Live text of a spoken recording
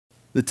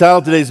The title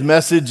of today's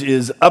message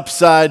is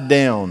Upside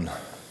Down.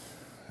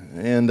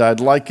 And I'd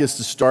like us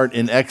to start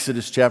in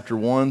Exodus chapter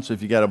 1. So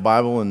if you got a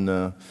Bible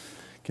and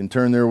can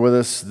turn there with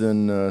us,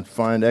 then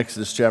find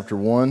Exodus chapter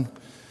 1.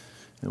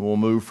 And we'll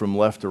move from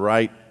left to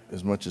right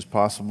as much as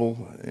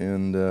possible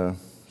and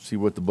see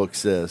what the book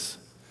says.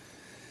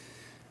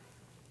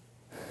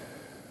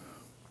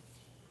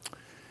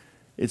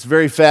 It's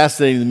very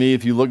fascinating to me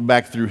if you look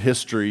back through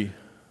history.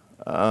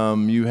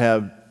 You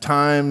have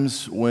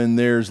times when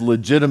there's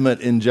legitimate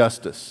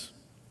injustice,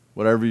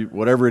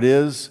 whatever it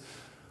is,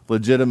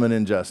 legitimate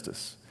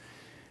injustice.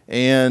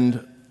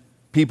 And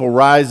people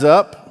rise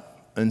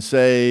up and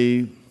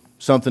say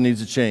something needs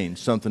to change,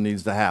 something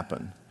needs to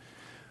happen.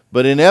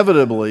 But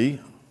inevitably,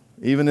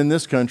 even in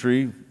this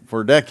country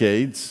for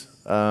decades,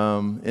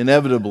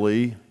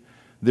 inevitably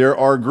there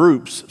are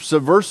groups,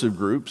 subversive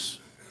groups,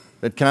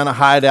 that kind of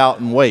hide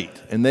out and wait.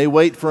 And they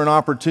wait for an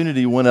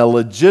opportunity when a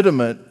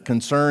legitimate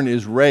concern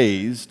is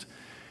raised.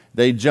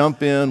 They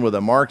jump in with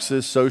a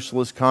Marxist,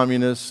 socialist,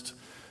 communist,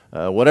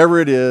 whatever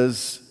it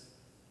is,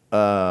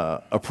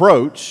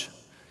 approach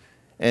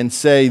and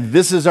say,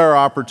 this is our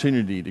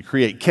opportunity to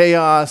create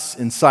chaos,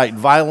 incite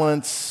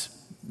violence,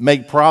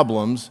 make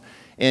problems,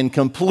 and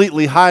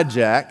completely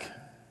hijack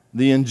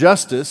the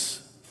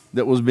injustice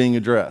that was being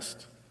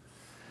addressed.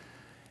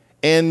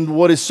 And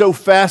what is so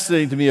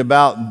fascinating to me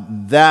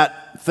about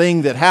that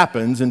thing that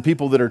happens and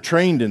people that are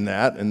trained in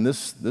that, and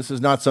this is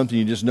not something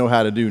you just know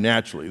how to do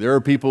naturally. There are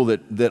people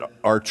that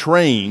are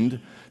trained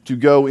to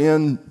go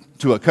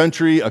into a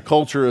country, a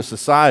culture, a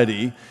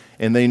society,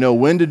 and they know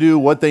when to do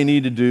what they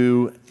need to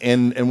do.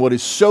 And what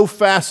is so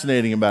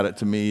fascinating about it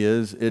to me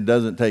is it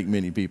doesn't take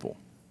many people.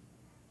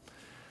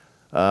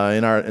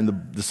 In the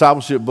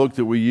discipleship book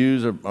that we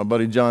use, our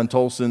buddy John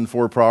Tolson,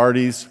 4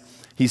 Priorities,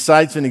 he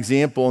cites an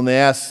example, and they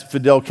asked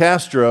Fidel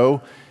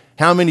Castro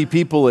how many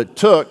people it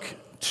took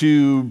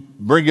to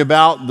bring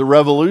about the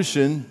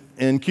revolution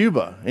in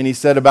Cuba. And he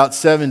said about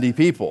 70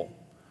 people.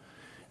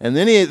 And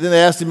then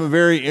they asked him a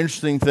very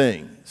interesting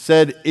thing.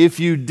 Said, if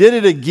you did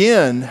it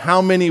again,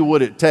 how many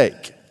would it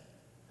take?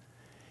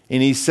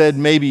 And he said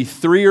maybe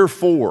 3 or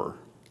 4,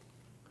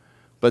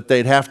 but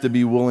they'd have to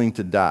be willing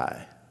to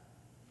die.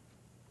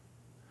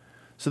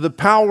 So the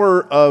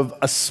power of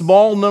a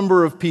small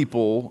number of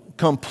people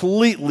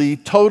completely,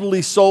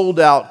 totally sold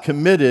out,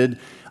 committed,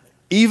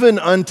 even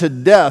unto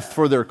death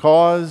for their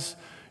cause,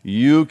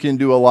 you can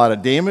do a lot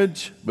of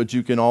damage, but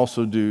you can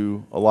also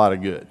do a lot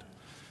of good.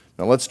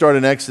 Now let's start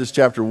in Exodus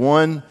chapter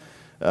 1.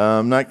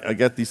 I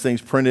got these things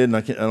printed, and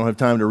I don't have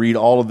time to read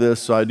all of this,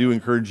 so I do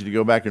encourage you to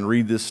go back and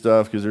read this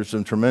stuff because there's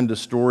some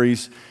tremendous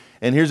stories.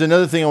 And here's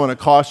another thing I want to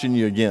caution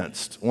you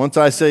against. Once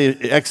I say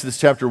Exodus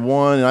chapter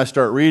 1 and I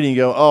start reading, you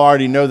go, oh, I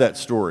already know that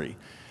story.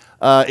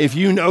 If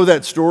you know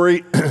that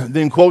story,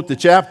 then quote the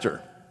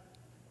chapter.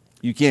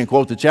 You can't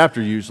quote the chapter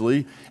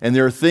usually, and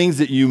there are things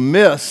that you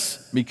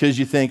miss because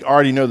you think, I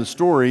already know the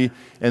story,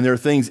 and there are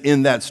things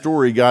in that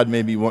story God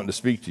may be wanting to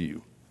speak to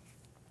you.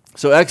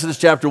 So Exodus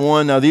chapter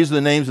 1, now these are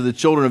the names of the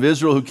children of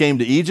Israel who came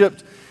to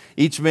Egypt.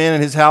 Each man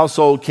in his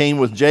household came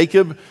with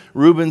Jacob,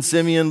 Reuben,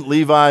 Simeon,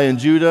 Levi, and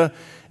Judah,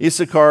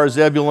 Issachar,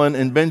 Zebulun,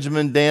 and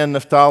Benjamin, Dan,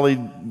 Naphtali,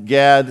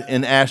 Gad,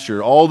 and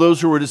Asher. All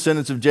those who were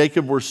descendants of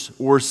Jacob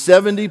were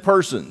 70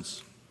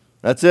 persons.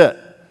 That's it.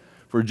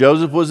 For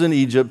Joseph was in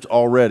Egypt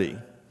already.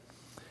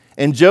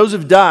 And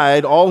Joseph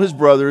died, all his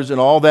brothers, and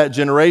all that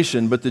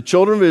generation. But the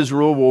children of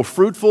Israel were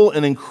fruitful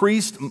and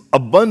increased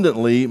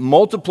abundantly,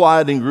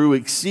 multiplied and grew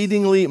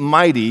exceedingly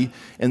mighty,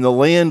 and the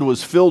land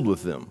was filled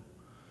with them.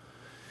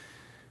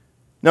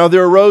 Now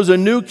there arose a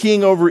new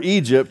king over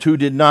Egypt who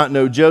did not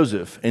know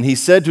Joseph. And he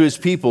said to his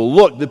people,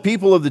 look, the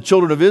people of the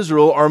children of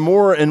Israel are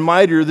more and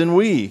mightier than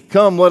we.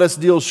 Come, let us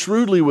deal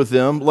shrewdly with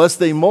them, lest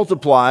they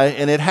multiply,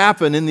 and it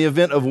happen in the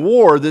event of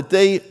war that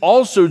they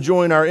also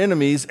join our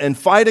enemies and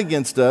fight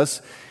against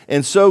us,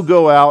 and so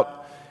go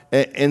up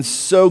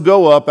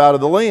out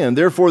of the land.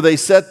 Therefore they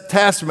set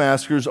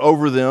taskmasters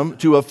over them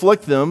to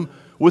afflict them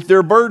with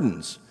their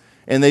burdens.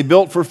 And they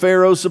built for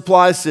Pharaoh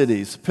supply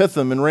cities,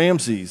 Pithom and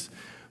Ramses.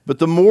 But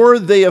the more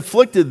they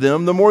afflicted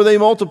them, the more they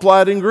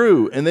multiplied and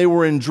grew. And they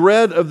were in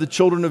dread of the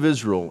children of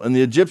Israel. And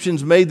the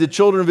Egyptians made the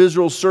children of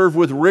Israel serve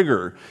with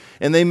rigor.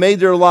 And they made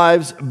their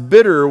lives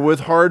bitter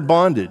with hard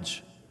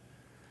bondage.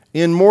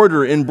 In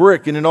mortar, in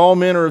brick, and in all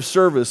manner of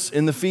service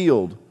in the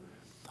field.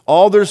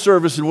 All their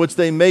service in which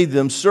they made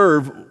them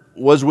serve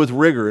was with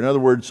rigor. In other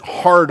words,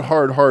 hard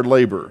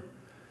labor.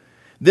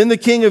 Then the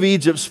king of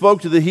Egypt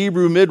spoke to the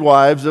Hebrew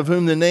midwives, of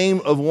whom the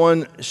name of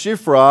one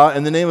Shiphrah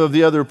and the name of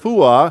the other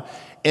Puah.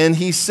 And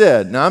he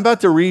said, now I'm about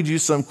to read you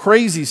some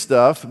crazy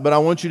stuff, but I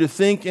want you to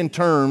think in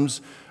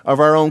terms of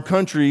our own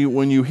country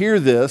when you hear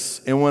this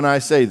and when I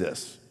say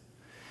this.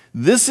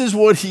 This is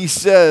what he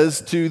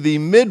says to the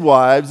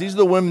midwives. These are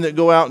the women that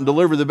go out and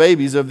deliver the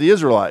babies of the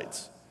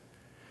Israelites.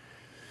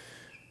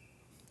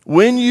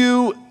 When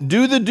you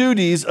do the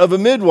duties of a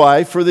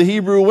midwife for the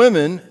Hebrew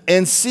women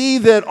and see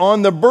that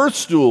on the birth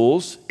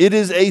stools it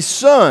is a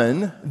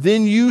son,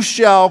 then you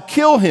shall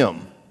kill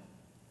him.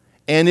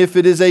 And if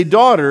it is a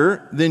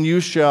daughter, then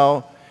you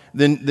shall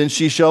then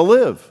she shall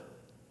live.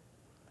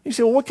 You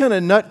say, well, what kind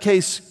of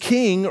nutcase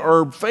king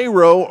or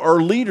pharaoh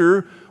or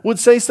leader would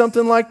say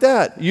something like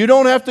that? You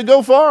don't have to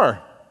go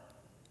far.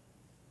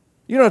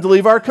 You don't have to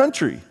leave our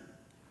country.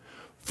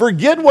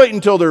 Forget waiting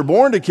until they're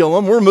born to kill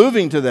them. We're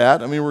moving to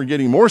that. I mean, we're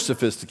getting more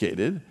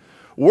sophisticated.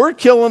 We're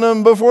killing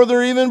them before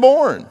they're even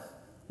born.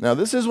 Now,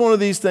 this is one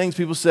of these things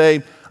people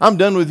say, I'm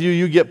done with you,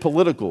 you get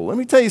political. Let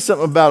me tell you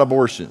something about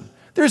abortion.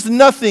 There's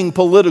nothing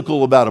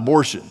political about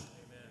abortion.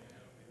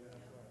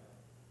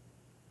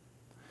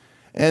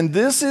 And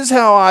this is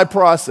how I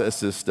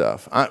process this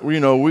stuff. We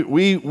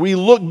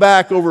look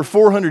back over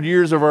 400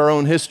 years of our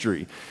own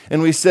history,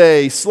 and we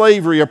say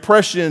slavery,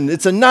 oppression,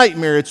 it's a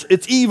nightmare,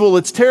 it's evil,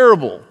 it's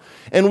terrible.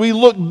 And we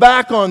look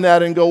back on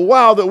that and go,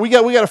 wow, that we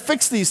got to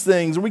fix these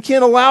things. We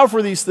can't allow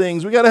for these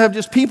things. We got to have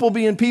just people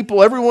being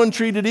people, everyone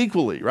treated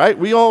equally, right?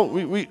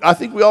 I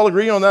think we all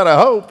agree on that, I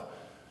hope.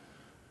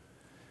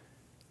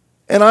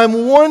 And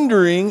I'm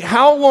wondering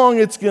how long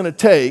it's going to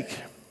take,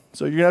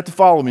 so you're going to have to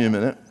follow me a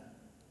minute.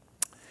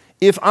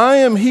 If I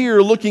am here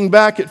looking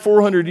back at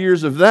 400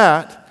 years of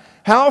that,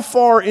 how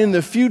far in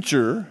the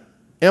future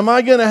am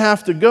I going to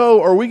have to go,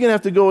 or are we going to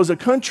have to go as a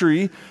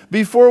country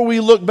before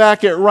we look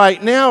back at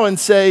right now and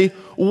say,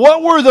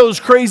 what were those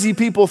crazy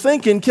people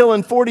thinking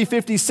killing 40,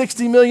 50,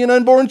 60 million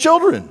unborn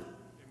children? Amen.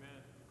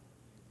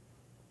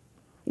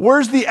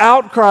 Where's the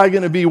outcry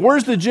going to be?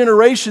 Where's the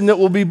generation that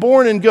will be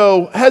born and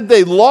go, had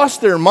they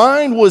lost their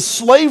mind? Was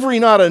slavery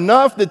not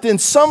enough that then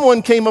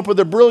someone came up with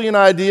a brilliant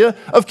idea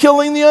of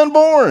killing the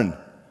unborn?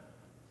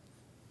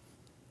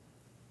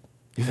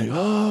 You think,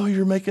 oh,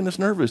 you're making us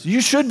nervous.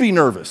 You should be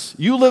nervous.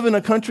 You live in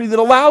a country that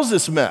allows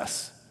this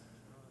mess.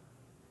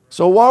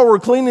 So while we're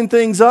cleaning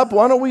things up,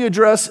 why don't we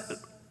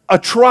address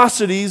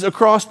atrocities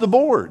across the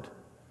board?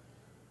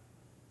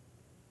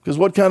 Because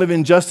what kind of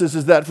injustice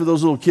is that for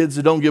those little kids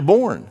that don't get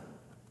born?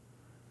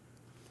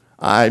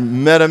 I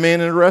met a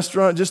man in a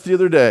restaurant just the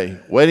other day,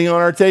 waiting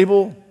on our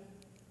table,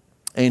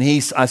 and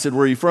I said,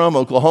 where are you from?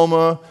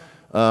 Oklahoma.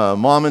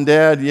 Mom and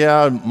dad,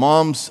 yeah,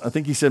 I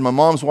think he said, my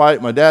mom's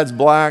white, my dad's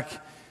black.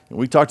 And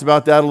we talked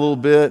about that a little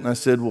bit, and I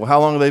said, well, how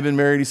long have they been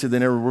married? He said, they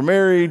never were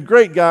married.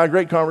 Great guy,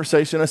 great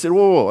conversation. I said,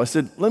 whoa. I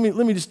said, let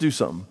me just do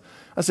something.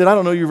 I said, I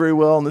don't know you very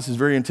well, and this is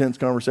very intense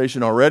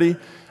conversation already.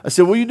 I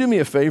said, will you do me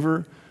a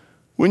favor?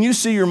 When you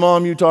see your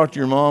mom, you talk to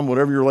your mom,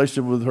 whatever your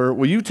relationship with her,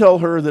 will you tell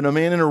her that a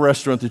man in a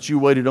restaurant that you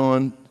waited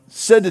on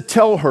said to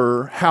tell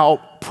her how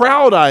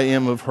proud I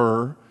am of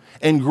her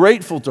and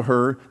grateful to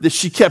her that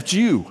she kept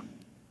you?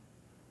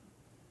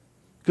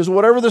 Because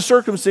whatever the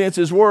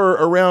circumstances were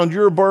around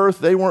your birth,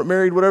 they weren't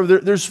married, whatever,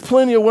 there's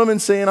plenty of women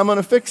saying, I'm going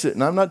to fix it.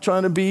 And I'm not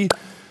trying to be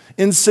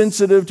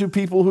insensitive to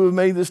people who have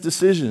made this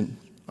decision.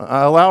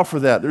 I allow for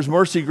that. There's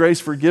mercy, grace,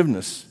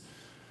 forgiveness.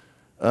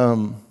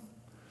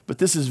 But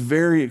this is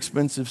very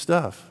expensive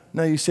stuff.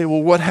 Now you say,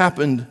 well, what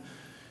happened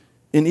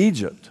in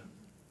Egypt?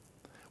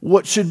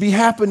 What should be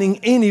happening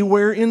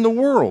anywhere in the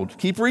world?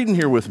 Keep reading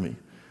here with me.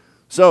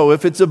 So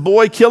if it's a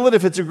boy, kill it.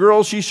 If it's a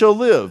girl, she shall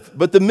live.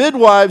 But the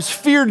midwives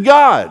feared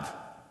God.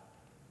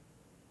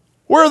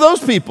 Where are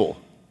those people?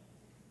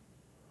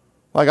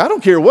 Like, I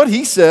don't care what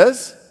he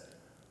says.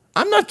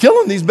 I'm not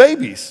killing these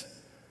babies.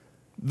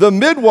 The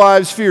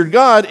midwives feared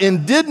God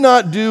and did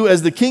not do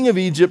as the king of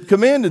Egypt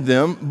commanded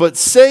them, but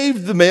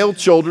saved the male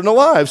children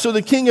alive. So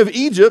the king of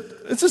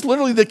Egypt, this is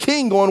literally the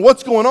king going,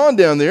 what's going on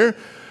down there?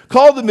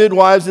 Called the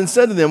midwives and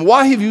said to them,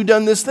 why have you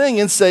done this thing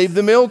and saved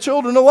the male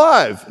children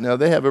alive? Now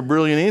they have a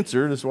brilliant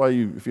answer. That's why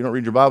if you don't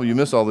read your Bible, you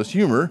miss all this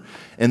humor.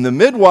 And the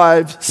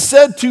midwives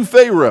said to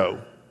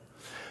Pharaoh,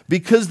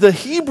 because the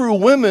Hebrew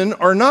women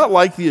are not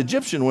like the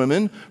Egyptian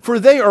women, for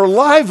they are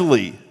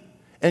lively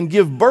and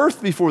give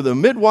birth before the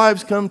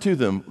midwives come to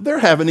them. They're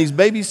having these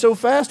babies so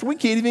fast, we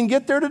can't even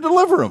get there to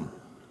deliver them.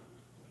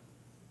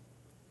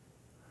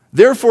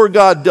 Therefore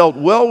God dealt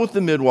well with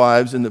the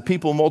midwives, and the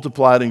people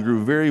multiplied and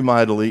grew very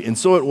mightily. And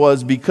so it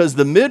was because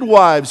the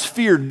midwives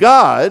feared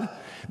God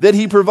that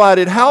he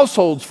provided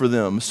households for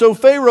them. So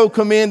Pharaoh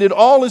commanded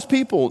all his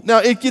people. Now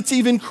it gets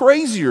even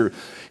crazier.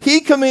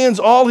 He commands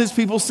all his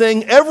people,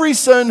 saying, every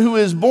son who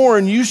is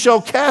born you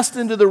shall cast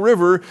into the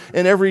river,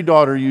 and every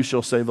daughter you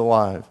shall save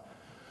alive.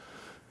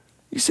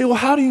 You say, well,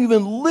 how do you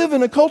even live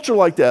in a culture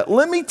like that?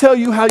 Let me tell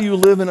you how you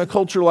live in a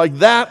culture like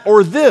that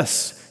or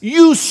this.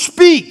 You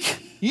speak,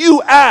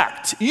 you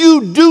act,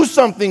 you do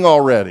something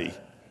already.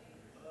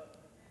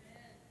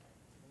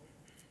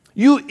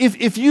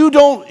 If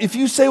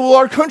you say, well,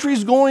 our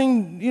country's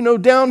going,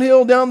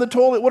 downhill, down the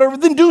toilet, whatever,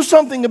 then do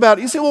something about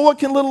it. You say, well, what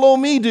can little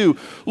old me do?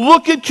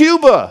 Look at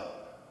Cuba.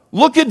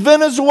 Look at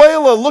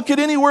Venezuela. Look at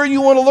anywhere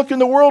you want to look in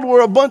the world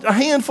where a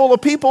handful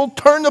of people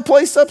turn the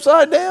place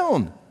upside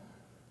down.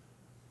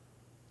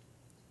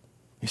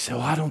 You say,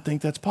 well, I don't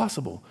think that's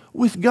possible.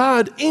 With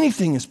God,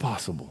 anything is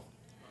possible.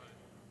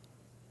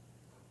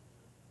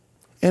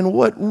 And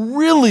what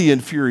really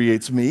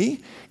infuriates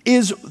me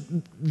is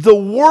the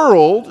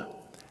world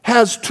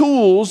has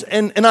tools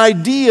and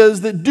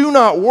ideas that do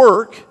not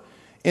work.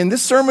 And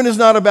this sermon is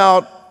not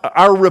about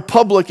our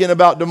republic and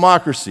about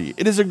democracy.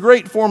 It is a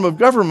great form of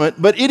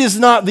government, but it is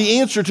not the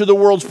answer to the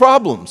world's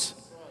problems.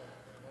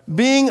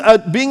 Being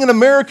an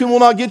American will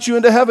not get you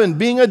into heaven.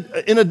 Being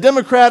in a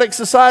democratic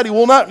society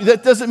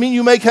that doesn't mean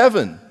you make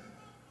heaven.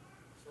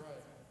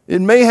 It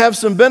may have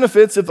some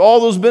benefits if all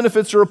those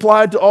benefits are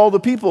applied to all the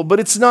people, but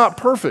it's not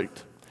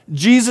perfect.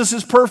 Jesus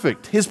is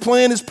perfect. His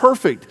plan is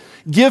perfect.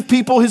 Give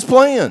people his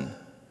plan.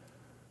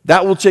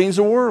 That will change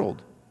the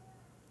world.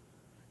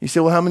 You say,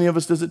 well, how many of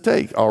us does it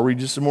take? I'll read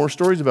you some more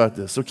stories about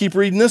this. So keep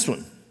reading this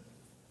one.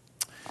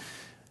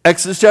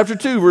 Exodus chapter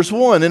 2, verse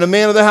 1. And a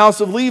man of the house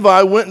of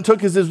Levi went and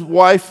took as his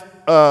wife,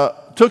 a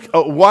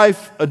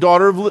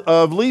daughter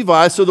of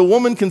Levi. So the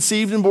woman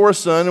conceived and bore a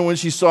son. And when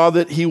she saw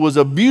that he was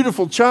a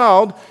beautiful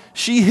child,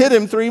 she hid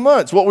him 3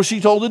 months. What was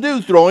she told to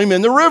do? Throw him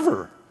in the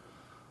river.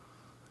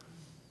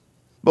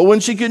 But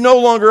when she could no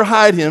longer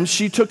hide him,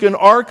 she took an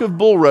ark of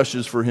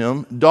bulrushes for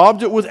him,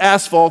 daubed it with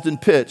asphalt and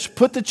pitch,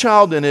 put the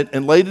child in it,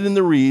 and laid it in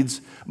the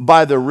reeds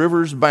by the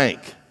river's bank.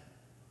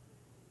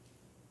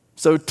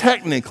 So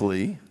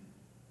technically,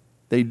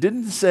 they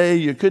didn't say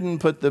you couldn't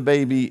put the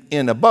baby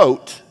in a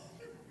boat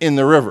in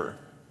the river.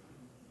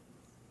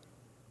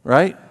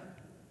 Right?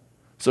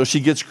 So she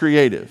gets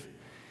creative.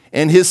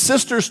 And his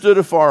sister stood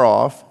afar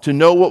off to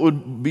know what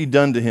would be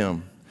done to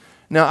him.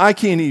 Now, I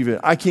can't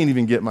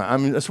even get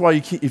that's why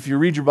if you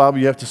read your Bible,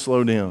 you have to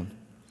slow down.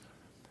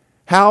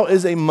 How,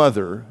 as a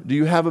mother, do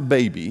you have a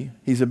baby?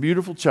 He's a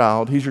beautiful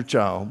child. He's your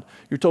child.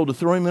 You're told to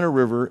throw him in a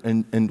river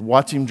and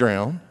watch him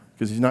drown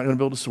because he's not going to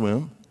be able to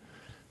swim.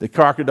 The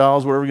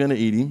crocodiles, whatever, are going to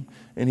eat him,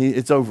 and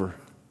it's over.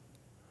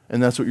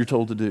 And that's what you're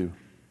told to do.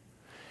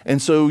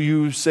 And so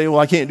you say, well,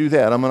 I can't do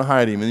that. I'm going to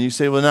hide him. And you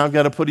say, well, now I've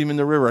got to put him in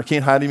the river. I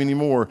can't hide him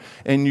anymore.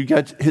 And you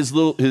got his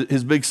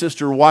big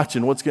sister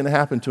watching. What's going to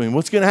happen to him?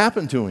 What's going to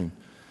happen to him?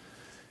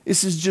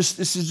 This is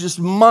just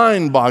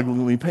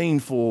mind-bogglingly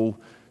painful,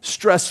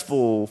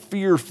 stressful,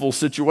 fearful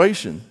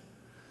situation.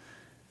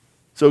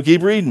 So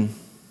keep reading.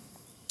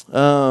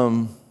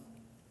 Laid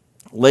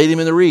him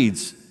in the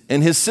reeds.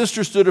 And his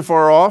sister stood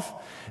afar off.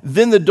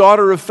 Then the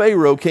daughter of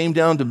Pharaoh came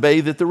down to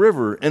bathe at the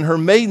river, and her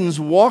maidens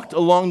walked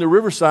along the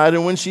riverside,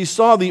 and when she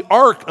saw the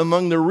ark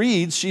among the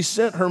reeds, she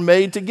sent her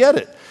maid to get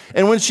it.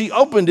 And when she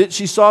opened it,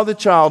 she saw the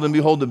child, and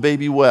behold, the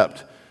baby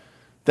wept.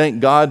 Thank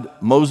God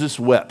Moses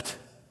wept,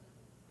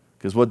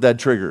 because what that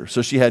trigger?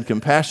 So she had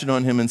compassion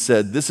on him and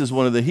said, this is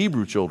one of the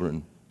Hebrew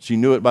children. She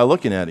knew it by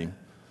looking at him.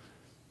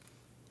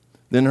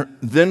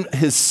 Then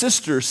his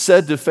sister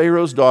said to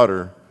Pharaoh's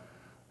daughter,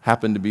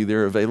 happened to be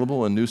there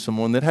available and knew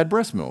someone that had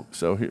breast milk.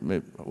 So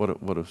what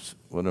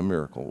a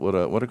miracle,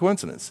 what a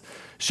coincidence.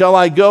 Shall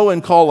I go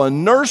and call a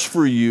nurse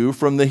for you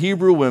from the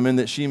Hebrew women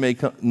that she may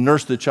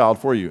nurse the child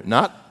for you?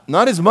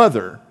 Not his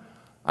mother.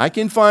 I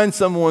can find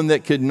someone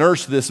that could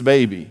nurse this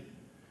baby.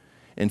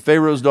 And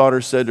Pharaoh's daughter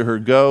said to her,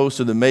 go.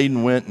 So the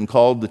maiden went and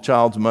called the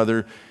child's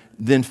mother.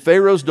 Then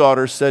Pharaoh's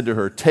daughter said to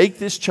her, take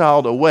this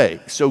child away.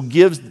 So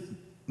gives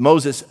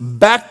Moses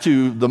back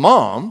to the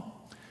mom.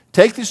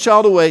 Take this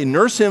child away,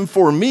 nurse him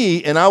for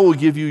me, and I will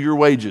give you your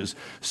wages.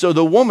 So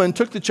the woman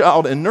took the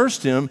child and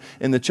nursed him,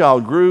 and the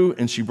child grew,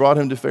 and she brought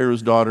him to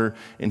Pharaoh's daughter,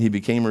 and he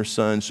became her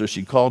son. So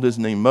she called his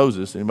name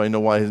Moses. Anybody know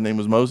why his name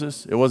was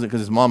Moses? It wasn't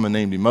because his mama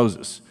named him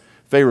Moses.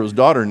 Pharaoh's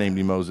daughter named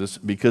him Moses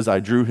because I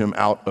drew him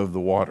out of the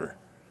water.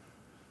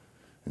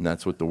 And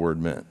that's what the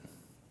word meant.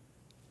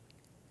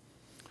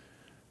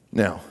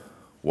 Now,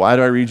 why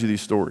do I read you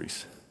these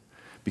stories?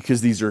 Because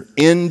these are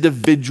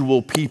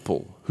individual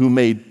people who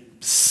made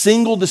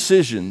single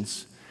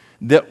decisions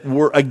that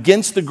were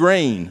against the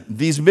grain.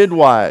 These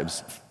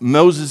midwives,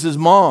 Moses'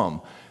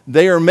 mom,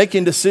 they are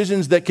making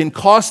decisions that can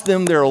cost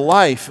them their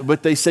life,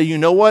 but they say, you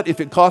know what? If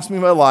it costs me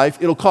my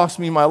life, it'll cost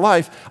me my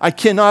life. I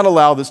cannot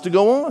allow this to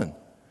go on.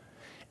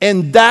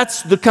 And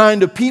that's the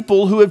kind of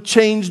people who have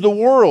changed the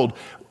world.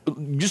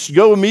 Just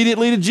go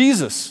immediately to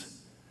Jesus.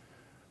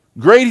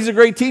 Great, he's a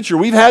great teacher.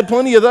 We've had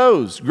plenty of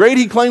those. Great,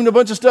 he claimed a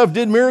bunch of stuff,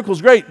 did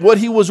miracles. Great. What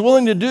he was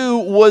willing to do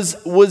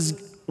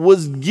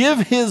was give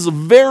his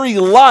very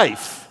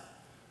life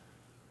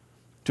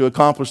to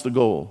accomplish the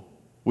goal,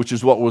 which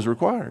is what was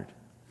required.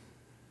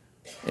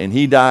 And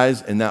he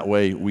dies, and that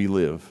way we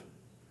live.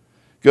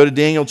 Go to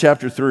Daniel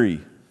chapter 3.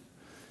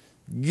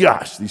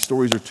 Gosh, these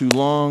stories are too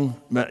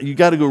long. You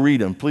got to go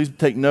read them. Please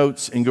take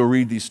notes and go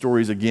read these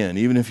stories again,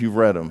 even if you've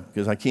read them,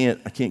 because I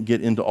can't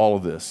get into all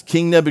of this.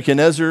 King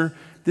Nebuchadnezzar,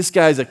 this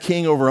guy's a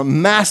king over a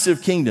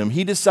massive kingdom.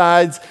 He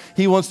decides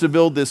he wants to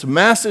build this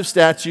massive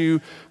statue,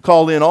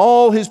 call in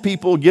all his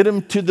people, get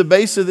them to the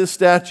base of this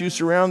statue,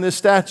 surround this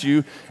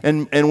statue,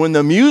 and when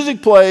the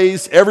music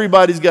plays,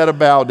 everybody's got to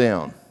bow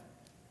down.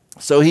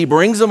 So he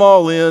brings them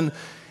all in,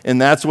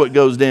 and that's what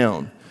goes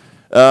down.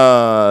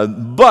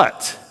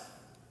 But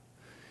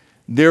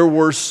there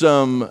were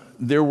some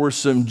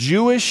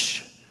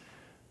Jewish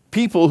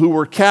people who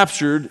were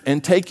captured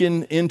and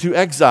taken into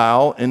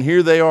exile, and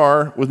here they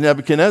are with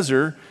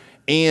Nebuchadnezzar,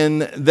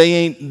 and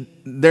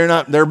they're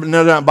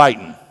not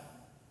biting.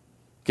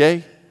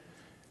 Okay?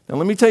 Now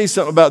let me tell you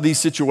something about these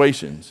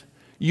situations.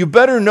 you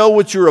better know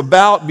what you're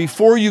about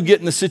before you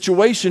get in the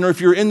situation, or if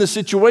you're in the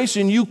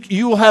situation,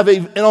 you will have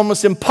an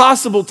almost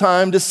impossible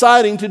time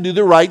deciding to do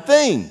the right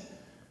thing.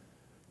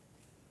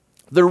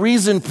 The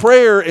reason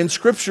prayer and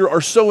Scripture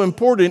are so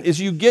important is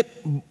you get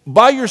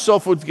by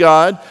yourself with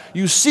God,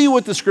 you see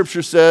what the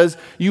Scripture says,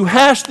 you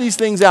hash these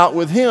things out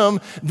with Him.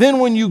 Then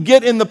when you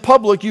get in the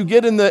public, you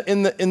get in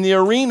the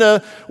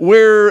arena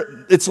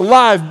where it's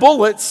live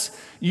bullets,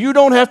 you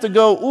don't have to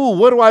go, ooh,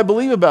 what do I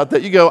believe about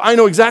that? You go, I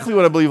know exactly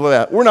what I believe about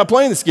that. We're not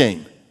playing this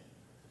game.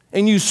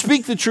 And you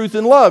speak the truth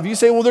in love. You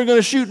say, well, they're going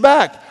to shoot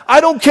back.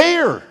 I don't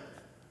care.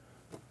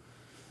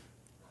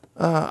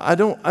 I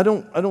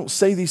don't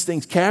say these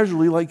things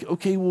casually like,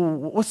 okay, well,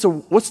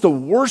 what's the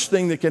worst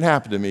thing that can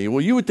happen to me?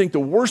 Well, you would think the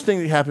worst thing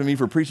that can happen to me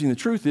for preaching the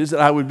truth is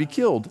that I would be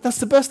killed. That's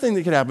the best thing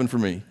that could happen for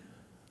me.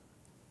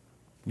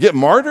 Get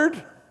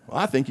martyred? Well,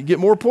 I think you get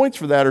more points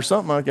for that or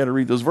something. I got to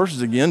read those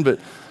verses again,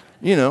 but,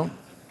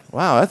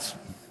 wow, that's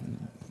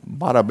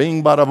bada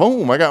bing, bada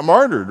boom. I got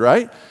martyred,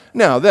 right?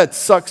 Now, that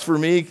sucks for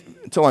me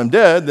until I'm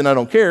dead. Then I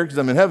don't care because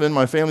I'm in heaven.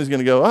 My family's going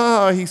to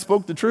go, he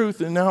spoke the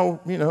truth, and now,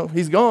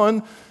 he's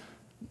gone.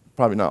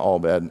 Probably not all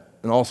bad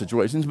in all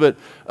situations, but,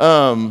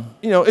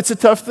 it's a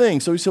tough thing.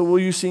 So he said, well,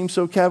 you seem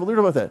so cavalier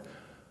about that.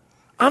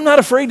 I'm not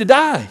afraid to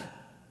die.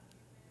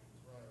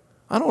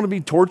 I don't want to be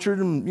tortured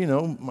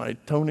and, my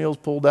toenails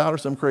pulled out or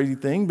some crazy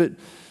thing, but,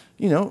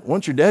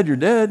 once you're dead,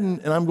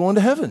 and I'm going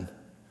to heaven.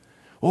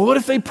 Well, what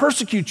if they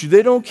persecute you?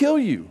 They don't kill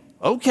you.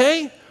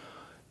 Okay.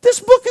 This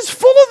book is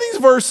full of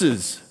these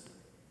verses.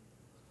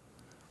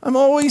 I'm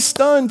always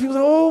stunned. People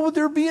say, oh,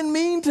 they're being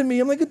mean to me.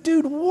 I'm like,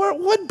 dude,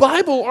 what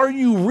Bible are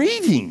you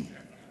reading?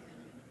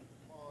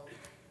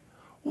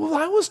 Well,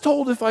 I was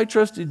told if I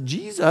trusted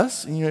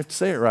Jesus, and you have to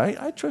say it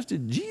right, I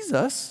trusted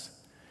Jesus,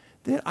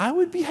 that I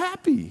would be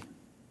happy.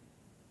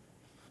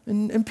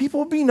 And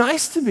people would be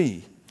nice to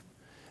me.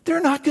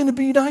 They're not going to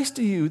be nice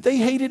to you. They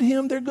hated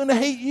him, they're going to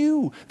hate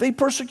you. They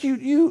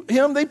persecute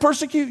him, they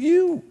persecute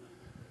you.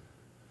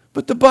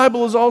 But the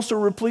Bible is also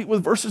replete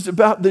with verses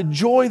about the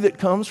joy that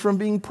comes from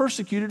being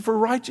persecuted for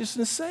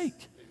righteousness' sake.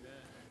 Amen.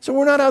 So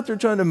we're not out there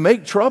trying to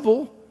make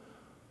trouble.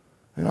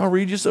 And I'll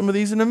read you some of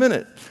these in a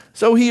minute.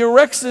 So he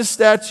erects this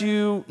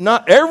statue.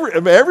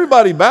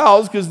 Everybody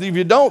bows, because if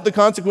you don't, the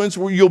consequence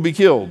will you'll be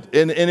killed.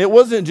 And it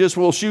wasn't just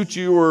we'll shoot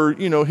you or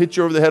hit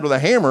you over the head with a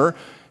hammer.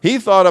 He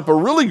thought up a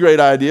really great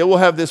idea. We'll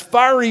have this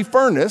fiery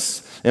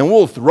furnace, and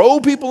we'll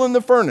throw people in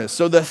the furnace.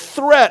 So the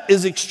threat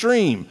is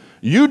extreme.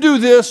 You do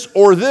this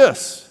or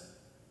this.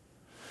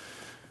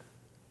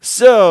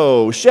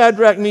 So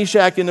Shadrach,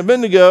 Meshach, and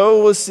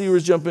Abednego, let's see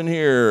who's jumping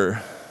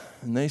here.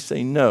 And they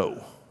say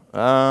no.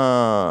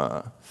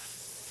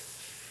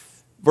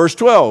 Verse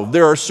 12,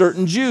 there are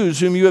certain Jews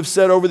whom you have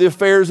set over the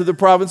affairs of the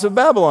province of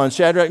Babylon,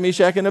 Shadrach,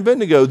 Meshach, and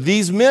Abednego.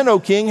 These men, O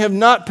king, have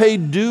not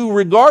paid due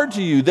regard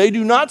to you. They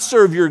do not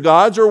serve your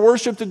gods or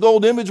worship the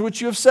gold image which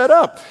you have set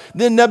up.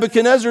 Then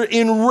Nebuchadnezzar,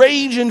 in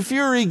rage and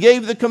fury,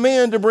 gave the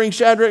command to bring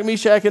Shadrach,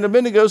 Meshach, and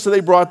Abednego, so they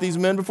brought these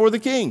men before the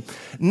king.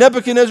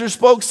 Nebuchadnezzar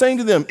spoke, saying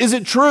to them, is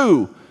it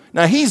true?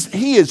 Now he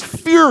is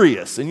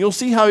furious, and you'll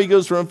see how he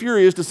goes from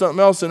furious to something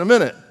else in a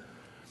minute.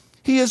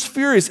 He is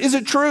furious. Is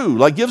it true?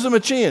 Like gives him a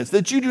chance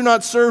that you do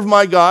not serve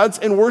my gods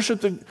and worship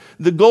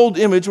the gold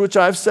image which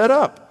I've set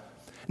up.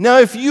 Now,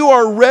 if you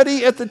are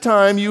ready at the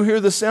time you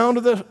hear the sound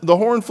of the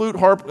horn, flute,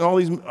 harp, and all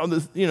these,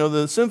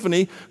 the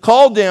symphony,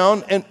 fall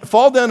down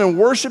and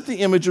worship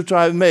the image which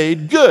I have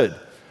made. Good.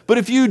 But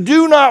if you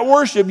do not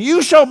worship,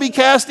 you shall be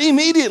cast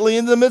immediately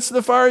into the midst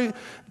of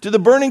the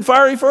burning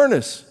fiery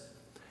furnace.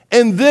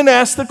 And then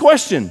ask the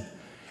question.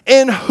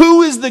 And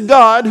who is the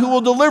God who will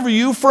deliver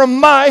you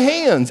from my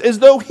hands, as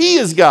though he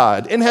is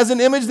God and has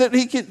an image that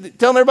he can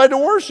tell everybody to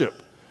worship?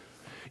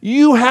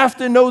 You have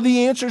to know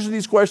the answers to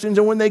these questions,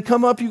 and when they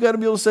come up, you got to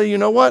be able to say, you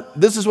know what?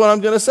 This is what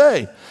I'm going to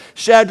say.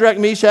 Shadrach,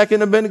 Meshach,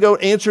 and Abednego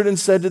answered and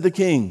said to the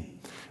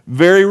king,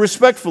 very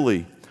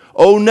respectfully,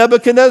 O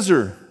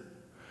Nebuchadnezzar,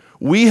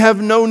 we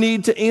have no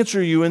need to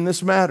answer you in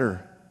this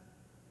matter.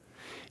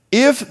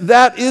 If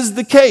that is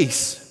the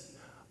case,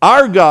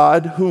 our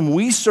God, whom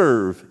we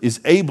serve, is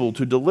able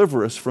to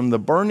deliver us from the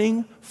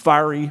burning,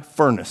 fiery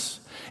furnace.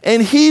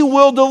 And he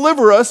will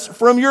deliver us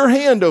from your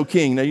hand, O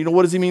king. Now,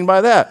 what does he mean by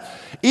that?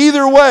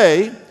 Either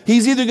way,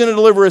 he's either going to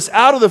deliver us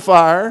out of the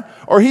fire,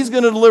 or he's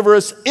going to deliver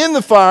us in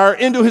the fire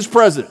into his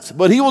presence.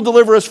 But he will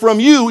deliver us from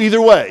you either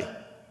way.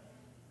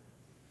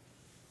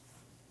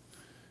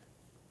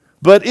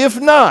 But if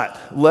not,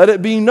 let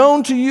it be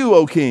known to you,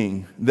 O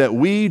king, that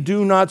we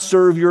do not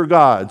serve your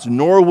gods,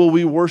 nor will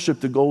we worship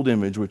the gold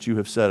image which you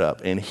have set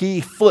up. And he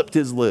flipped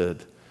his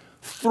lid,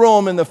 throw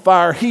them in the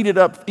fire, heat it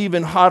up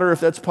even hotter if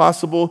that's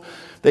possible.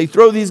 They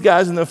throw these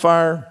guys in the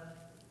fire,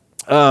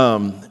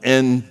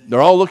 and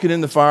they're all looking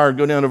in the fire.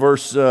 Go down to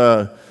verse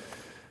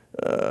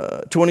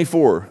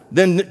 24.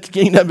 Then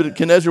King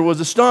Nebuchadnezzar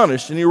was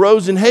astonished, and he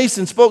rose in haste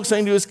and spoke,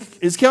 saying to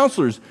his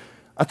counselors,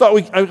 I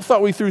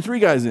thought we threw 3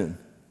 guys in.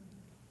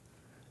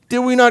 Did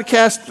we not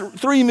cast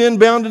 3 men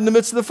bound in the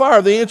midst of the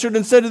fire? They answered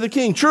and said to the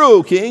king, true,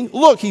 O king.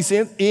 Look, he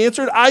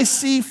answered, I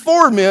see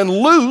 4 men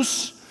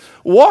loose,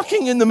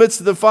 walking in the midst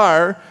of the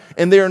fire,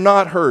 and they are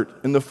not hurt.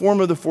 And the form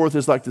of the fourth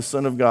is like the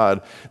Son of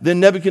God. Then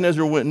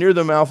Nebuchadnezzar went near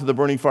the mouth of the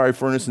burning fiery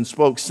furnace and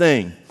spoke,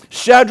 saying,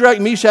 Shadrach,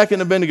 Meshach,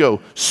 and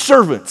Abednego,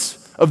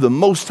 servants of the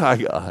Most High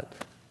God.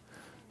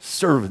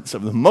 Servants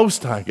of the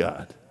Most High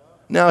God.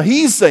 Now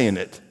he's saying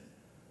it.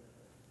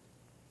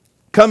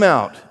 Come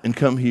out and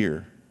come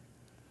here.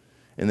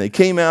 And they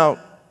came out,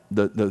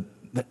 they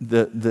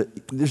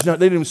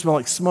didn't even smell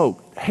like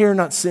smoke, hair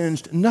not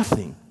singed,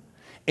 nothing.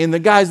 And the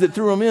guys that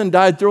threw them in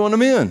died throwing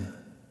them in.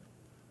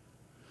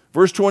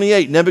 Verse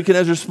 28,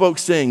 Nebuchadnezzar spoke,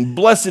 saying,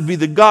 Blessed be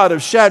the God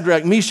of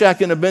Shadrach,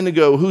 Meshach, and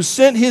Abednego, who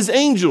sent his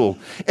angel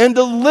and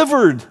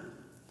delivered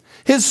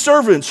his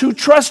servants who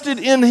trusted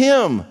in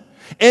him.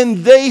 And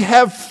they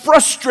have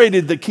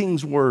frustrated the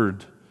king's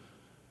word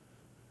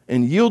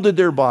and yielded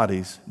their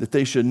bodies that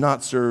they should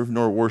not serve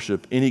nor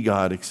worship any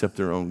god except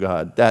their own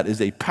God. That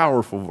is a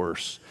powerful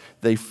verse.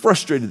 They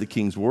frustrated the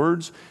king's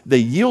words. They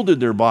yielded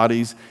their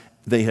bodies.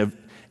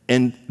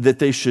 And that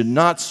they should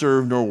not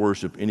serve nor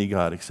worship any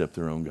god except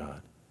their own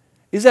God.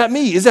 Is that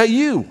me? Is that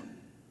you?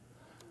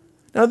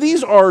 Now,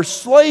 these are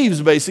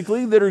slaves,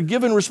 basically, that are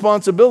given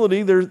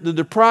responsibility. They're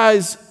the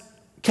prize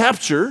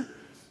capture.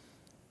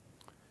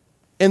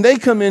 And they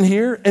come in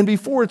here, and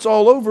before it's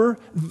all over,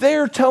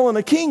 they're telling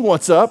a king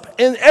what's up,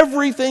 and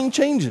everything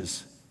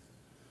changes.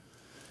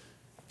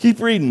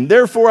 Keep reading.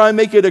 Therefore, I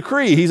make a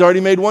decree. He's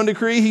already made one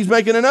decree. He's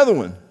making another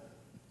one.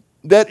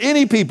 That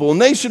any people,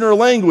 nation, or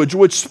language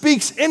which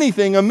speaks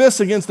anything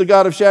amiss against the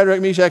God of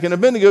Shadrach, Meshach, and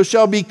Abednego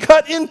shall be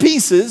cut in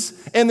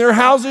pieces, and their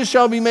houses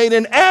shall be made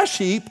an ash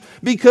heap,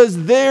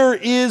 because there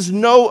is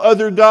no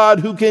other God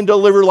who can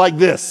deliver like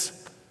this.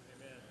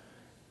 Amen.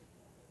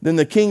 Then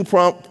the king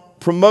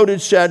promoted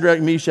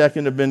Shadrach, Meshach,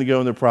 and Abednego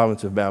in the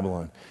province of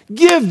Babylon.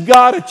 Give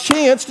God a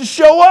chance to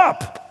show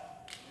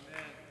up.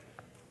 Amen.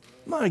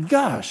 My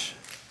gosh.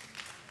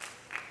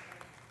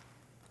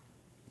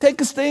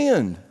 Take a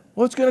stand.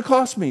 What's going to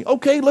cost me?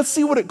 Okay, let's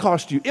see what it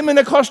cost you. It may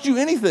not cost you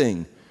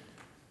anything.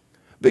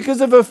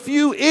 Because if a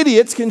few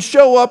idiots can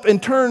show up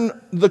and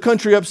turn the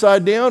country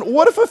upside down,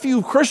 what if a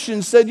few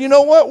Christians said, you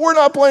know what, we're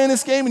not playing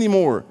this game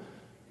anymore?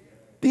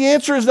 The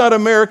answer is not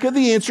America,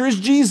 the answer is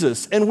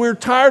Jesus. And we're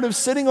tired of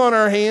sitting on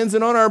our hands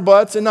and on our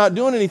butts and not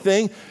doing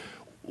anything.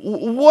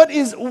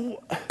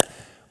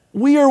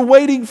 We are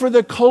waiting for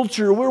the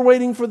culture. We're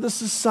waiting for the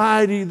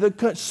society.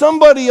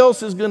 Somebody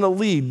else is going to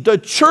lead. The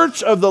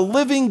church of the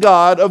living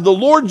God, of the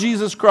Lord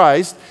Jesus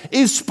Christ,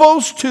 is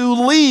supposed to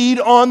lead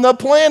on the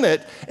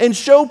planet and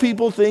show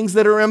people things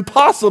that are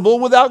impossible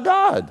without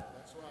God.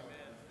 That's right,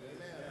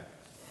 man.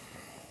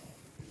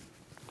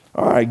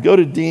 All right, go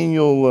to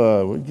Daniel.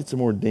 We'll get some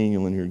more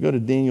Daniel in here. Go to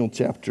Daniel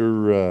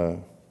chapter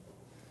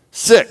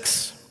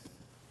 6.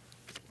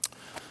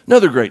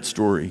 Another great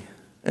story.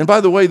 And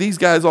by the way, these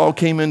guys all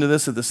came into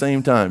this at the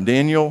same time.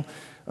 Daniel,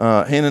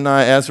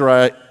 Hananiah,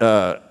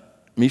 Azariah,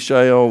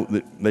 Mishael,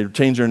 they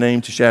changed their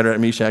name to Shadrach,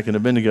 Meshach, and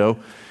Abednego.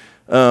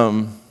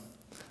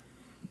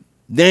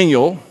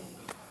 Daniel,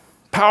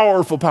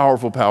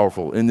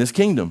 powerful in this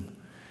kingdom.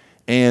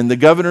 And the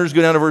governors,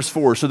 go down to verse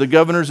 4. So the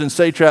governors and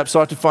satraps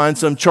sought to find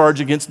some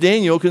charge against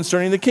Daniel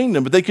concerning the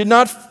kingdom. But they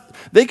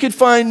could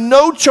find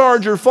no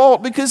charge or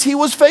fault because he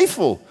was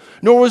faithful,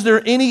 nor was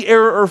there any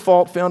error or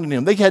fault found in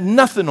him. They had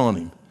nothing on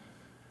him.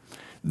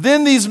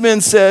 Then these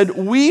men said,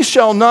 we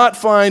shall not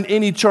find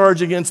any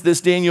charge against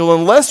this Daniel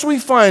unless we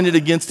find it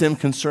against him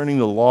concerning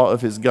the law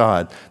of his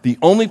God. The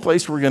only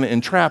place we're going to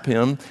entrap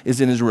him is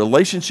in his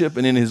relationship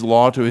and in his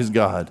law to his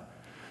God.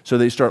 So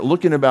they start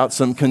looking about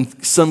some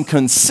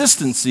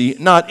consistency,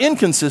 not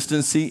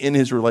inconsistency, in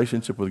his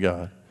relationship with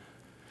God.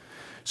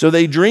 So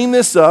they dream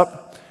this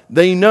up.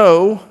 They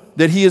know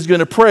that he is going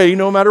to pray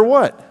no matter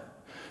what.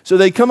 So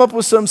they come up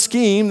with some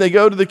scheme. They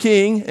go to the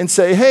king and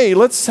say, hey,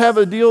 let's have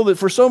a deal that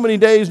for so many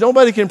days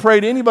nobody can pray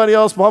to anybody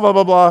else, blah, blah,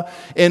 blah, blah,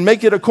 and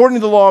make it according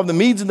to the law of the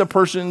Medes and the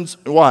Persians.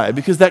 Why?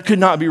 Because that could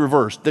not be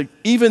reversed.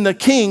 Even the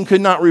king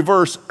could not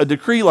reverse a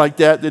decree like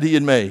that he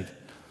had made.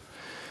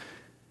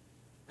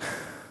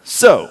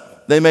 So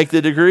they make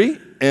the decree,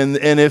 and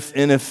if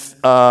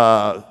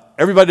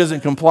everybody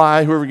doesn't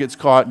comply, whoever gets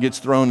caught gets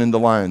thrown in the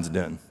lion's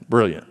den.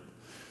 Brilliant.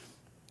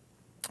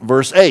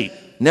 Verse 8.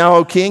 Now,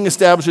 O king,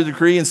 establish a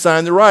decree and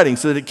sign the writing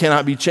so that it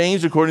cannot be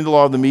changed according to the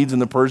law of the Medes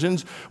and the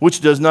Persians, which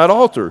does not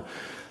alter.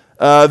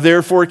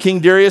 Therefore,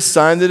 King Darius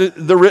signed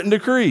the written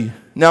decree.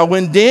 Now,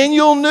 when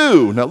Daniel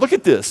knew, now look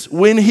at this,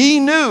 when he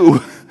knew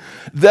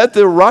that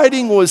the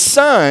writing was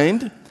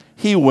signed,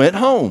 he went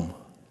home.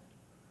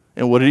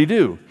 And what did he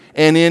do?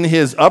 And in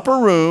his upper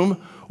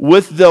room,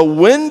 with the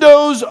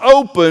windows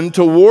open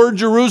toward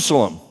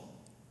Jerusalem.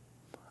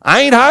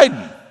 I ain't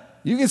hiding.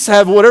 You can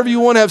have whatever you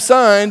want to have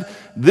signed.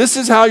 This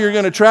is how you're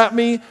going to trap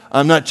me.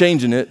 I'm not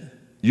changing it.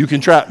 You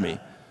can trap me.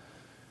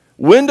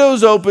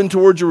 Windows open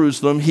toward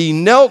Jerusalem. He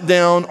knelt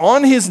down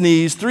on his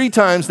knees 3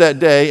 times that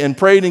day and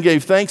prayed and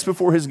gave thanks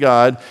before his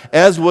God,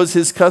 as was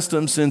his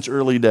custom since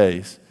early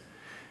days.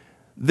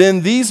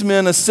 Then these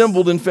men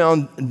assembled and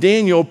found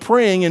Daniel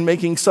praying and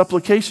making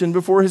supplication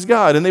before his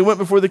God. And they went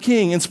before the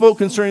king and spoke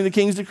concerning the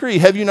king's decree.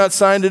 Have you not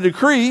signed a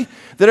decree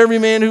that every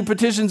man who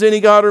petitions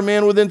any god or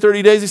man within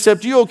 30 days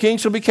except you, O king,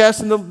 shall be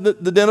cast in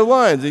the den of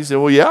lions? And he said,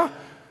 well, yeah.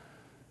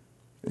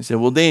 He said,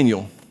 well,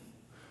 Daniel.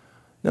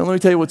 Now, let me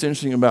tell you what's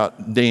interesting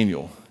about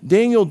Daniel.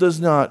 Daniel does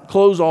not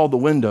close all the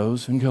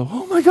windows and go,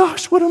 oh my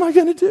gosh, what am I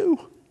going to do?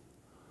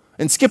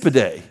 And skip a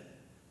day.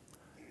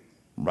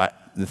 Right?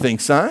 The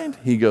thing's signed.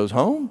 He goes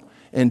home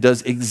and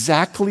does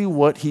exactly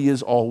what he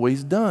has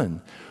always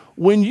done.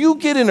 When you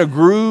get in a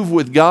groove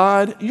with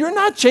God, you're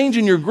not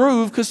changing your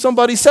groove because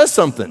somebody says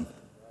something.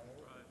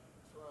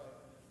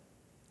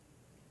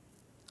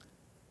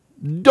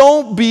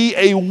 Don't be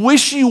a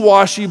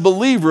wishy-washy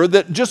believer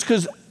that just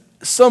because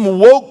some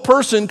woke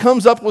person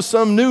comes up with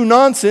some new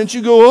nonsense,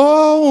 you go,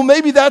 oh, well,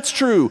 maybe that's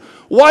true.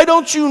 Why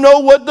don't you know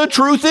what the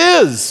truth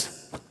is?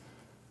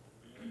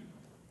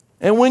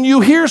 And when you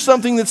hear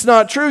something that's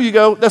not true, you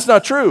go, that's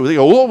not true. They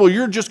go, oh, well,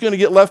 you're just going to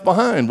get left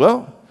behind.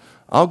 Well,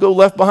 I'll go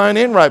left behind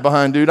and right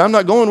behind, dude. I'm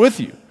not going with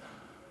you.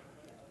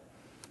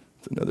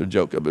 It's another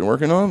joke I've been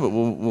working on, but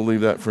we'll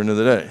leave that for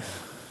another day.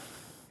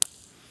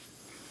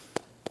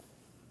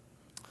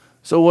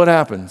 So what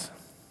happens?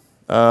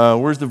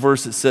 Where's the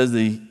verse that says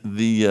the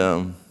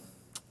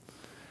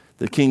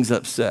king's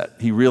upset?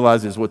 He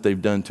realizes what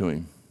they've done to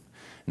him.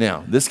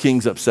 Now, this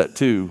king's upset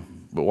too,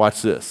 but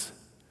watch this.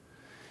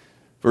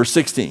 Verse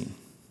 16.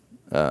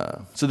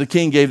 So the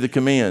king gave the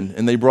command,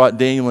 and they brought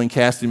Daniel and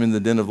cast him in the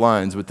den of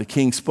lions. But the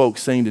king spoke,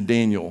 saying to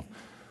Daniel,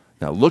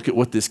 now look at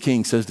what this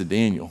king says to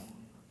Daniel.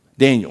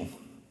 Daniel,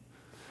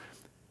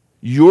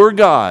 your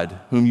God,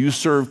 whom you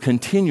serve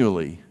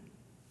continually,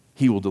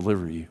 he will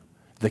deliver you.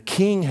 The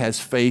king has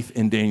faith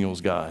in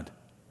Daniel's God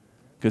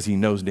because he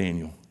knows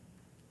Daniel.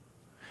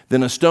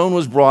 Then a stone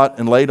was brought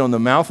and laid on the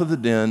mouth of the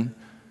den,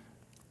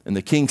 and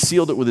the king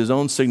sealed it with his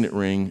own signet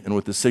ring and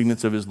with the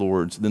signets of his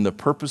lords. Then the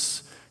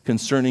purpose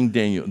concerning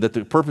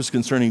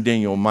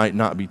Daniel might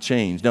not be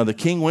changed. Now the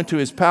king went to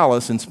his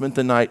palace and spent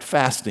the night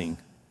fasting.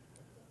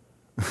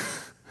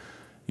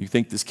 You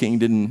think this king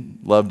didn't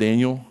love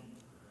Daniel?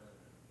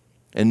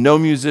 And no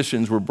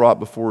musicians were brought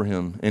before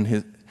him,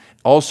 and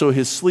also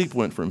his sleep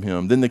went from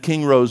him. Then the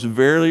king rose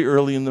very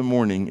early in the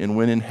morning and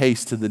went in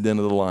haste to the den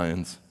of the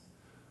lions.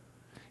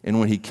 And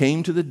when he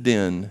came to the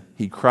den,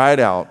 he cried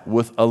out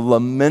with a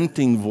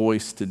lamenting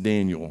voice to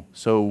Daniel.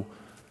 So,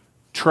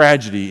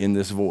 tragedy in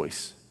this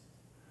voice.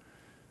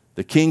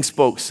 The king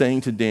spoke,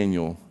 saying to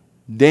Daniel,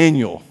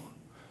 Daniel,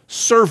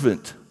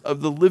 servant of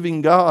the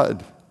living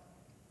God,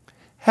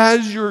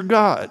 has your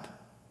God,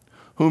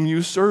 whom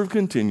you serve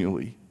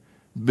continually,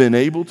 been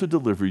able to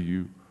deliver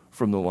you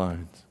from the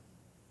lions?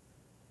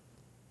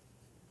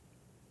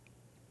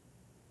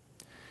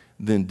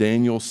 Then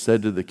Daniel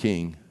said to the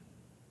king,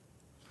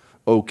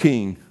 O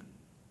king.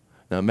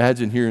 Now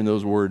imagine hearing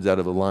those words out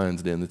of a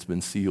lion's den that's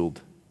been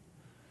sealed.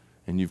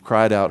 And you've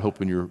cried out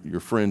hoping your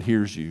friend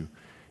hears you.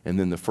 And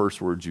then the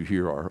first words you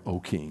hear are, O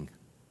king.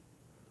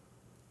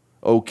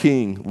 O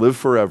king, live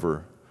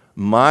forever.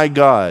 My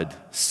God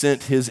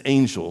sent his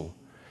angel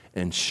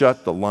and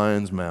shut the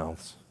lions'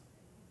 mouths,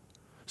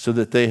 so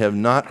that they have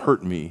not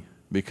hurt me,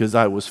 because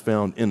I was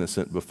found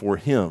innocent before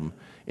him.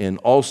 And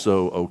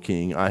also, O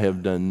king, I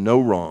have done no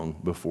wrong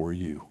before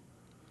you.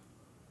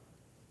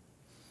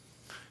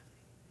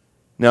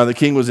 Now the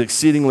king was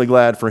exceedingly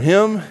glad for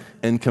him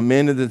and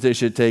commanded that they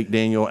should take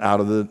Daniel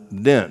out of the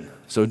den.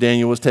 So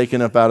Daniel was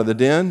taken up out of the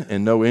den,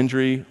 and no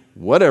injury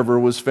whatever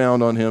was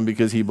found on him,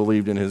 because he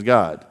believed in his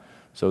God.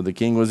 So the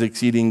king was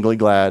exceedingly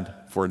glad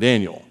for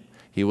Daniel.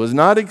 He was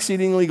not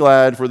exceedingly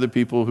glad for the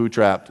people who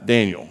trapped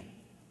Daniel.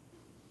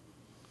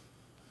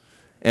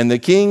 And the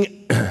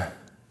king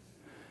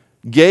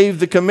gave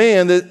the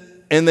command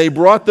and they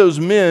brought those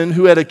men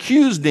who had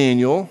accused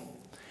Daniel,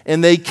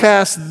 and they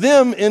cast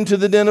them into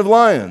the den of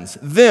lions,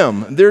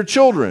 them, their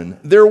children,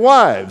 their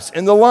wives,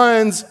 and the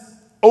lions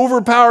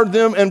overpowered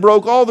them and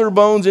broke all their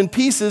bones in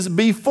pieces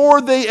before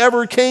they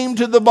ever came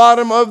to the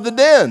bottom of the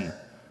den.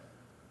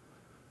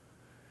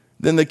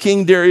 Then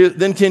King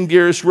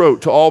Darius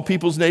wrote to all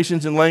peoples,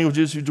 nations, and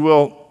languages who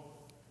dwell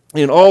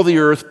in all the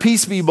earth,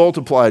 peace be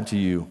multiplied to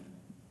you.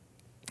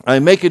 I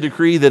make a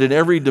decree that in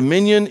every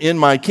dominion in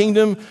my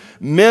kingdom,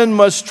 men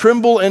must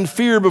tremble and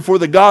fear before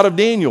the God of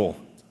Daniel,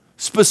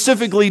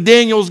 specifically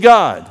Daniel's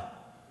God.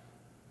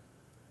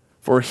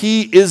 For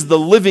he is the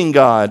living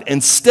God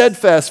and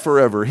steadfast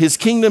forever. His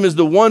kingdom is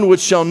the one which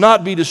shall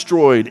not be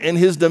destroyed, and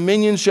his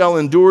dominion shall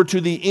endure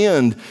to the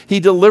end. He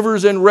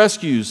delivers and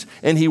rescues,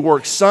 and he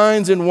works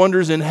signs and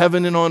wonders in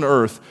heaven and on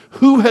earth.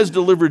 Who has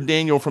delivered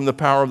Daniel from the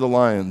power of the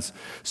lions?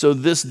 So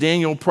this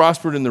Daniel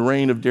prospered in the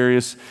reign of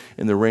Darius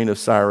and the reign of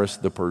Cyrus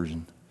the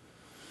Persian.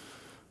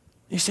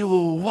 You say,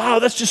 well, wow,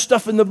 that's just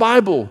stuff in the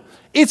Bible.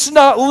 It's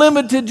not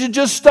limited to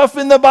just stuff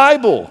in the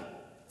Bible.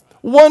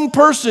 One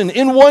person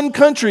in one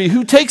country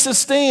who takes a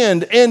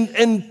stand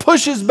and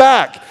pushes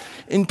back.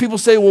 And people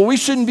say, well, we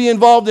shouldn't be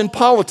involved in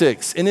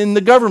politics and in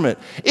the government.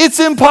 It's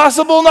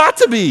impossible not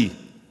to be.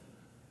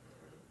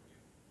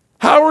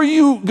 How are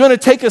you going to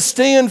take a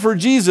stand for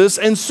Jesus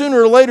and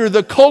sooner or later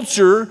the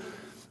culture,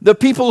 the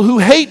people who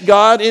hate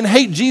God and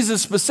hate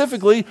Jesus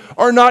specifically,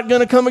 are not going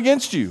to come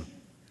against you?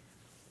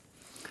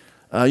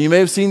 You may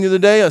have seen the other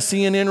day a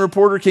CNN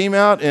reporter came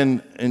out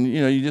and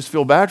you just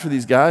feel bad for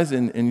these guys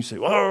and you say,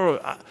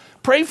 well,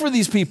 pray for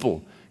these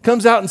people.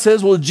 Comes out and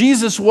says, well,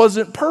 Jesus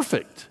wasn't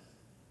perfect.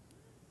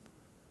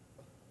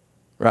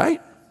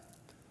 Right?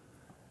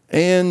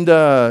 And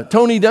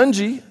Tony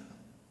Dungy,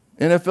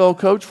 NFL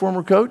coach,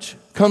 former coach,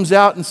 comes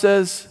out and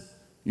says,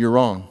 you're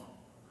wrong.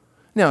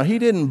 Now, he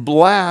didn't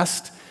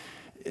blast,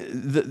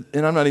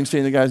 and I'm not even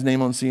saying the guy's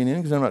name on CNN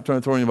because I'm not trying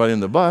to throw anybody in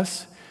the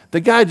bus. The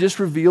guy just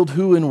revealed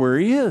who and where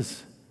he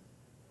is.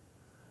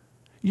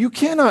 You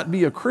cannot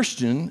be a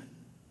Christian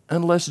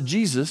unless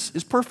Jesus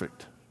is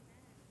perfect.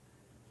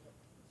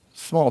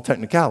 Small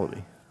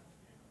technicality.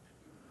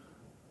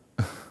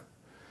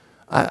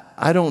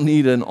 I don't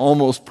need an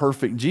almost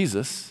perfect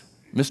Jesus,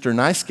 Mr.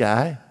 Nice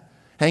Guy,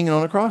 hanging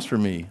on a cross for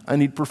me. I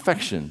need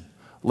perfection.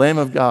 Lamb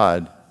of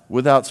God,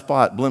 without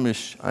spot,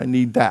 blemish, I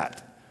need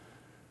that.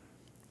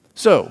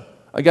 So,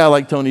 a guy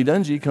like Tony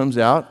Dungy comes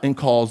out and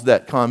calls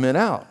that comment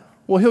out.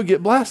 Well, he'll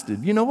get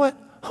blasted. You know what?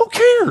 Who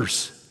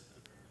cares?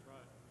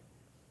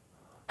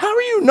 How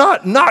are you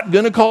not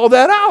going to call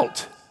that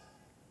out?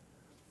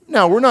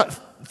 Now, we're not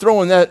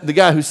throwing the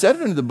guy who said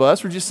it under the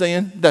bus. We're just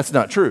saying that's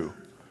not true.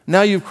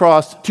 Now you've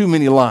crossed too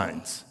many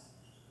lines.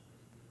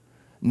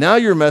 Now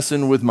you're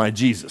messing with my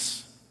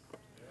Jesus.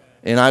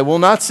 And I will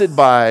not sit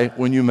by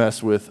when you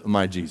mess with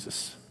my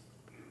Jesus.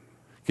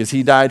 Because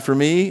he died for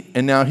me,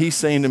 and now he's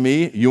saying to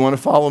me, you want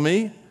to follow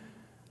me?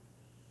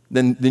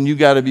 Then you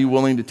got to be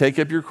willing to take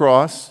up your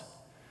cross,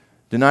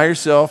 deny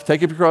yourself,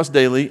 take up your cross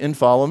daily, and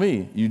follow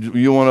me.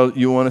 You want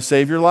to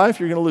save your life,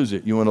 you're going to lose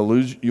it. You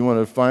want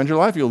to find your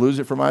life, you'll lose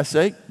it for my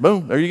sake.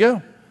 Boom, there you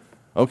go.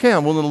 Okay,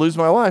 I'm willing to lose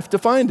my life to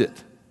find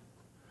it.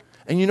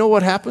 And you know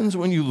what happens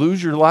when you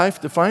lose your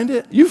life to find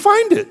it? You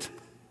find it.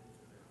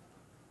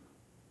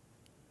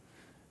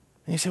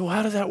 And you say, well,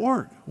 how does that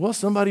work? Well,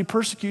 somebody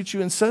persecutes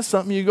you and says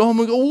something. You go home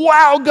and go,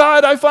 wow,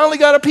 God, I finally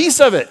got a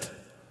piece of it.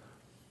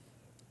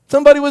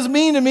 Somebody was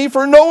mean to me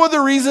for no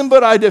other reason,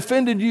 but I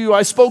defended you.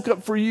 I spoke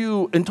up for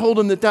you and told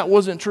them that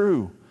wasn't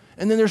true.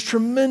 And then there's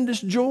tremendous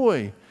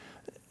joy.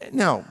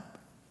 Now,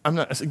 I'm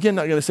not going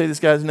to say this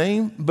guy's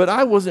name, but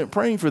I wasn't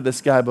praying for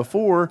this guy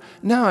before.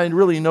 Now I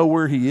really know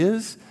where he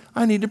is.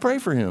 I need to pray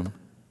for him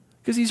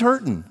because he's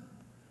hurting.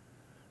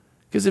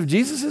 Because if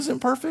Jesus isn't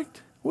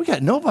perfect, we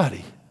got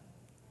nobody.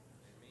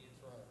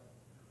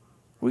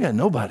 We got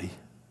nobody.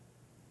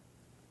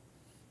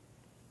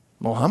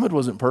 Muhammad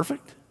wasn't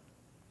perfect.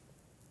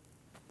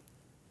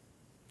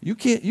 You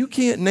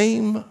can't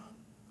name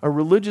a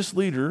religious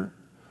leader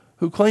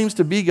who claims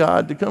to be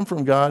God, to come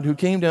from God, who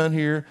came down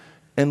here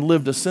and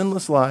lived a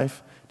sinless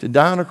life, to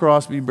die on a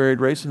cross, be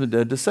buried, raised from the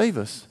dead, to save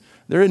us.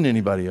 There isn't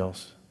anybody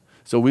else.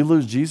 So we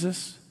lose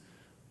Jesus,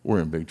 we're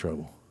in big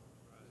trouble.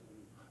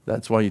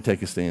 That's why you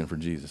take a stand for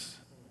Jesus.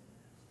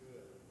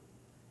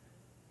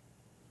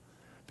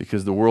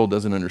 Because the world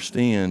doesn't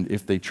understand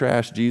if they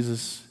trash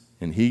Jesus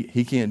and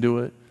he can't do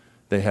it,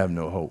 they have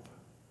no hope.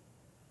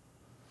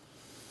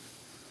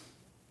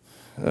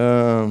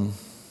 Go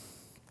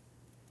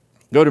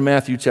to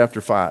Matthew chapter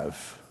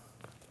 5.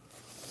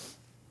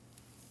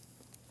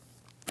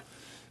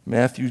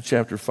 Matthew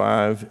chapter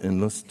 5,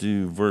 and let's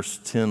do verse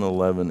 10,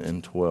 11,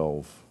 and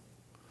 12.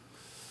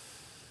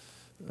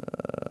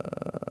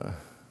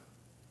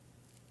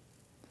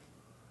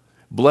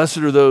 Blessed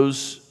are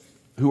those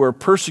who are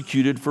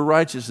persecuted for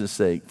righteousness'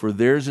 sake, for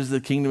theirs is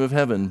the kingdom of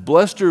heaven.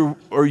 Blessed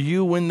are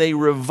you when they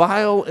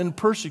revile and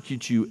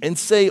persecute you and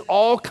say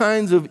all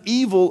kinds of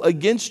evil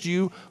against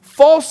you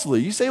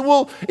falsely. You say,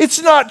 well, it's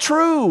not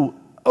true.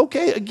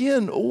 Okay,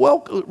 again,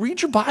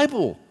 read your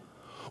Bible.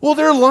 Well,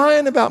 they're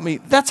lying about me.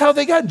 That's how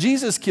they got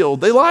Jesus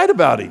killed. They lied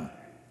about him.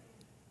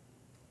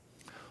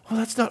 Well,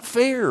 that's not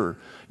fair.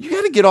 You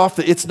got to get off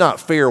the it's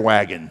not fair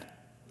wagon.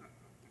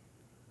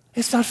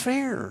 It's not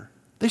fair.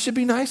 They should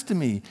be nice to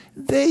me.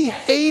 They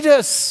hate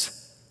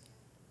us.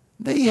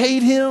 They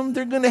hate him.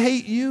 They're going to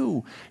hate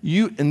you.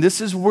 And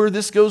this is where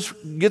this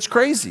gets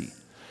crazy.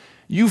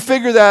 You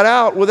figure that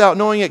out without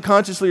knowing it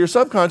consciously or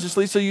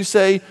subconsciously, so you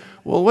say,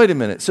 well, wait a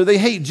minute. So they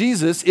hate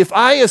Jesus. If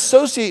I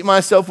associate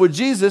myself with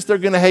Jesus, they're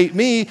going to hate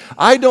me.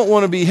 I don't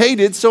want to be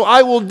hated, so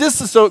I will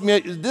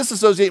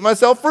disassociate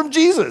myself from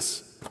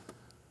Jesus.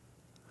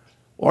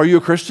 Are you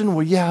a Christian?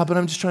 Well, yeah, but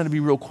I'm just trying to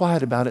be real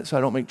quiet about it so I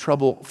don't make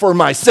trouble for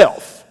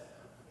myself.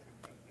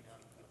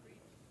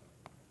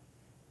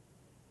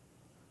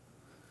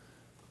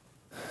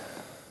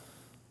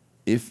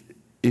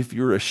 If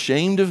you're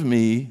ashamed of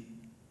me,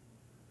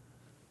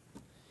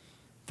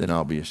 then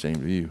I'll be ashamed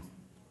of you.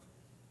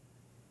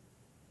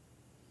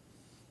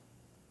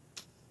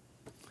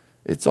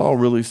 It's all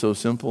really so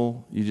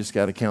simple. You just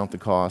got to count the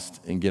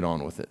cost and get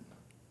on with it.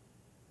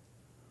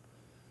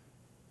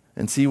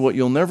 And see, what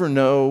you'll never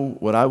know,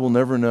 what I will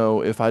never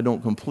know if I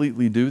don't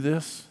completely do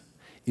this,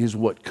 is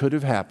what could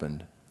have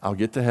happened. I'll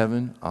get to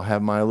heaven. I'll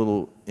have my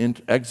little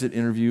entrance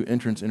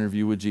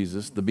interview with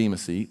Jesus, the Bema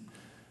seat.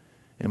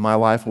 and my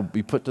life will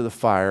be put to the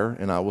fire,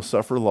 and I will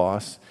suffer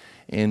loss.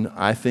 And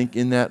I think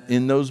in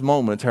those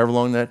moments, however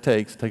long that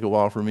takes, take a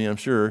while for me, I'm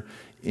sure,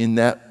 in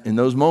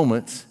those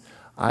moments,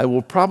 I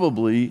will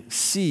probably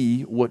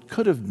see what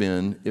could have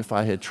been if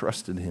I had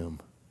trusted him.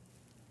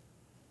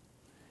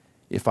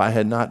 If I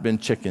had not been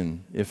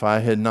chicken, if I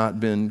had not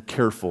been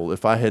careful,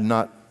 if I had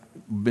not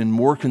been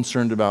more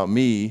concerned about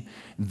me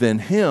than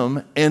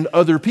him and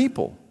other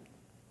people.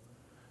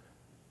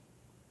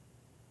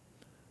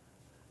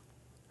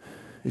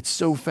 It's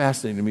so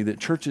fascinating to me that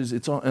churches,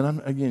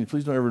 again,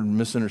 please don't ever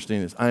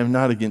misunderstand this. I am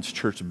not against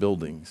church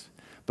buildings,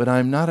 but I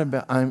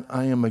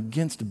am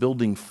against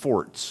building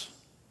forts.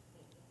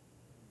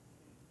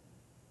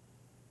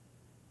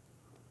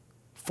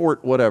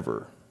 Fort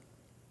whatever.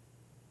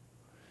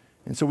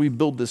 And so we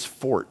build this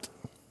fort,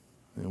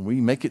 and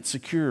we make it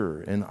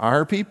secure, and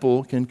our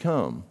people can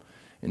come.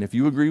 And if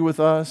you agree with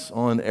us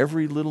on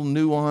every little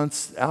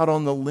nuance, out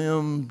on the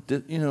limb,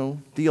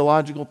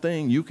 theological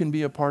thing, you can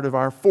be a part of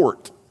our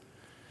fort.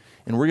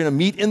 And we're going to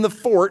meet in the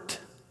fort,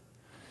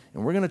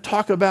 and we're going to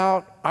talk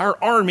about our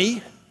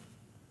army,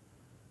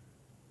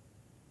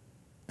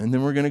 and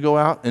then we're going to go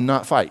out and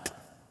not fight.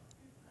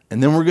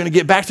 And then we're going to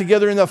get back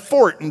together in the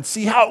fort and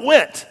see how it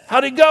went.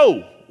 How'd it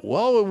go?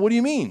 Well, what do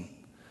you mean?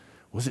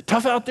 Was it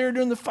tough out there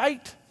during the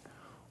fight?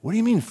 What do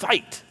you mean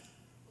fight?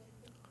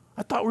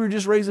 I thought we were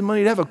just raising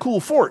money to have a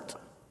cool fort.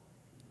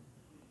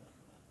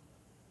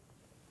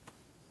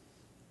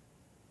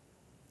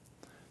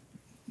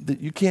 That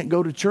you can't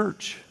go to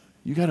church.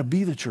 You got to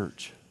be the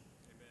church.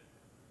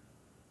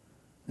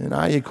 And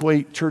I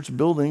equate church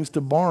buildings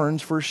to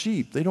barns for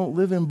sheep. They don't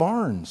live in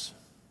barns.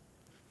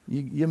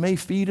 You may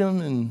feed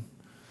them and,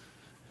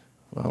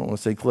 well, I don't want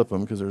to say clip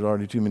them because there's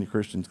already too many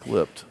Christians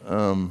clipped.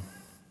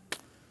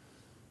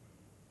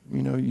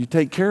 You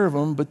take care of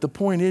them, but the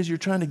point is you're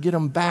trying to get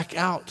them back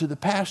out to the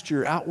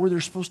pasture, out where they're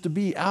supposed to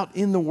be, out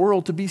in the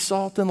world to be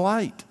salt and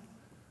light.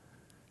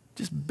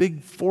 Just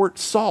big fort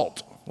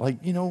salt.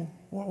 Like,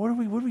 what are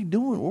we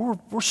doing? We're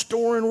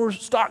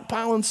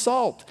stockpiling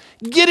salt.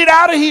 Get it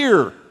out of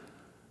here.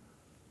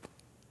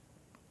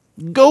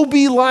 Go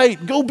be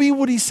light. Go be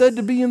what he said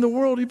to be in the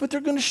world. But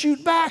they're going to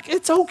shoot back.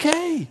 It's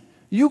okay.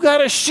 You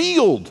got a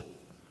shield.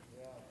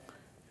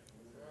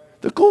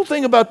 The cool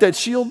thing about that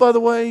shield, by the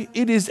way,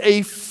 it is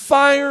a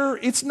fire.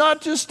 It's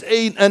not just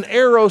an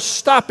arrow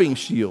stopping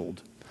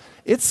shield.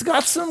 It's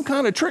got some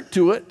kind of trick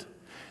to it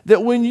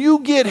that when you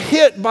get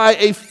hit by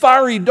a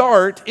fiery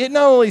dart, it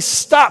not only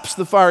stops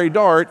the fiery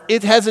dart,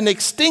 it has an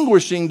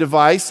extinguishing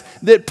device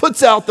that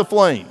puts out the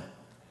flame.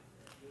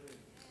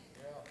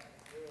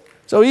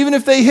 So even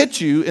if they hit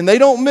you, and they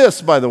don't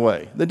miss, by the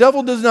way, the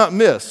devil does not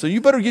miss, so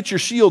you better get your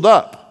shield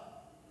up.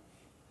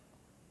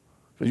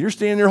 Because you're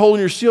standing there holding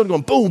your shield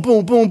going boom,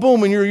 boom, boom,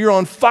 boom, and you're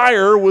on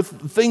fire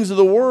with things of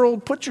the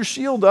world. Put your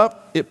shield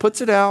up. It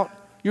puts it out.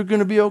 You're going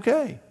to be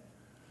okay.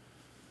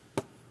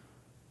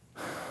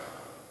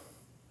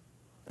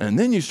 And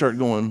then you start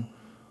going,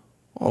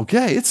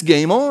 okay, it's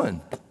game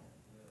on.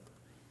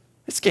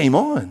 It's game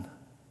on.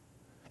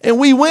 And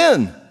we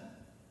win.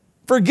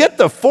 Forget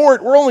the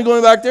fort. We're only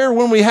going back there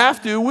when we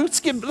have to. Let's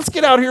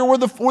get out here where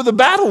the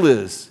battle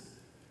is.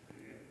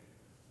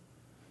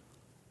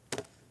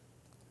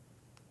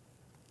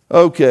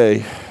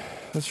 Okay,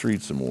 let's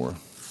read some more.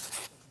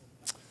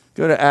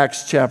 Go to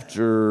Acts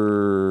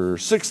chapter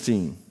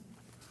 16.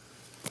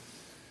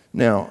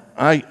 Now,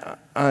 I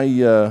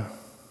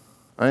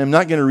am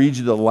not going to read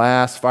you the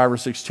last 5 or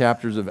 6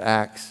 chapters of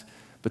Acts,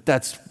 but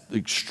that's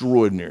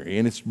extraordinary.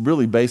 And it's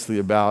really basically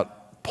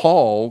about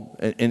Paul.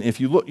 And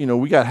if you look,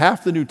 we got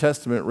half the New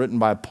Testament written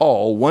by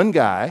Paul, one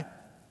guy,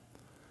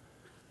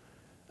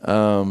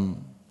 and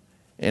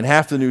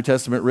half the New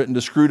Testament written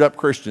to screwed up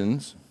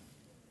Christians,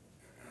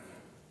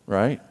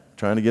 right?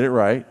 Trying to get it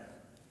right.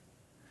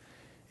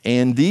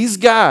 And these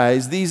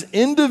guys, these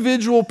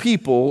individual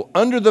people,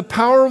 under the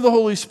power of the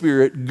Holy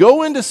Spirit,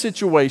 go into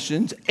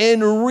situations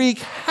and wreak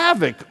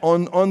havoc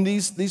on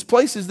these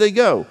places they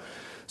go.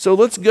 So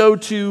let's go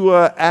to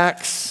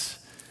Acts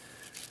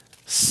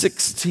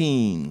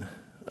 16.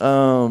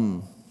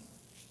 How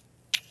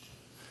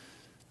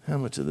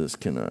much of this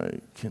can I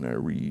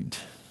read?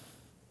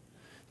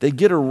 They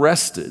get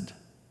arrested.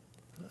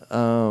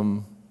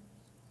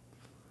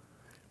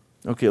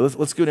 Okay,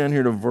 let's go down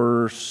here to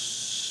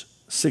verse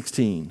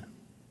 16.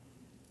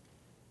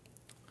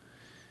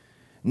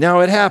 Now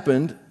it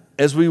happened,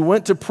 as we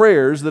went to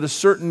prayers, that a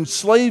certain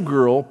slave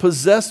girl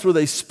possessed with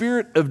a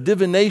spirit of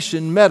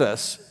divination met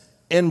us,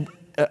 and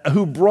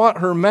who brought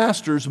her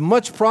masters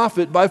much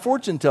profit by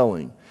fortune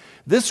telling.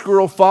 This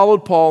girl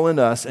followed Paul and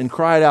us and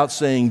cried out,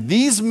 saying,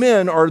 "These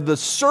men are the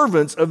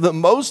servants of the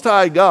Most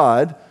High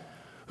God,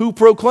 who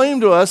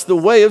proclaimed to us the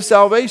way of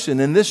salvation."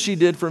 And this she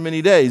did for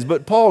many days.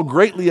 But Paul,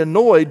 greatly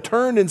annoyed,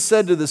 turned and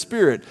said to the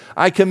spirit,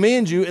 "I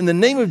command you in the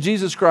name of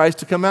Jesus Christ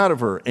to come out of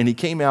her." And he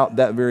came out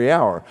that very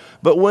hour.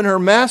 But when her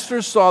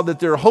masters saw that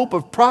their hope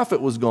of profit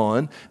was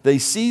gone, they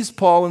seized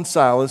Paul and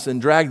Silas and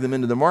dragged them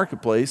into the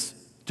marketplace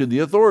to the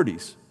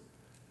authorities.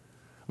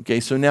 Okay,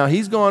 so now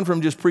he's gone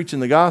from just preaching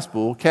the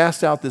gospel,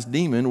 cast out this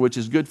demon, which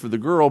is good for the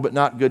girl, but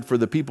not good for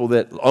the people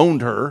that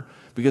owned her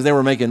because they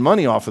were making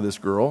money off of this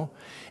girl.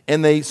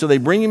 And so they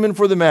bring him in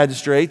for the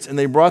magistrates, and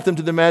they brought them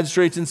to the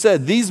magistrates and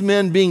said, these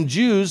men, being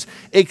Jews,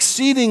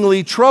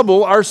 exceedingly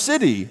trouble our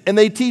city, and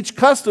they teach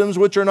customs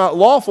which are not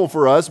lawful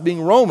for us,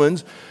 being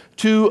Romans,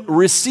 to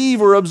receive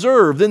or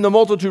observe. Then the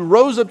multitude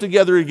rose up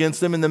together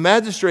against them, and the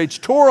magistrates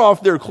tore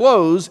off their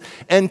clothes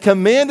and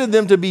commanded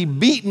them to be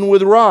beaten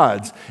with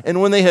rods. And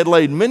when they had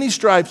laid many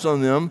stripes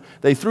on them,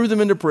 they threw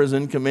them into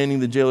prison, commanding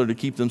the jailer to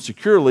keep them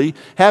securely.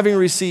 Having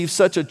received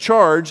such a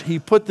charge, he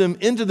put them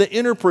into the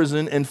inner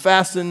prison and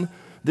fastened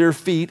their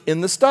feet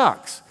in the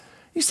stocks.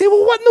 You say,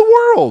 well, what in the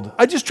world?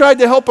 I just tried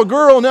to help a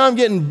girl. Now I'm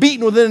getting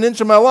beaten within an inch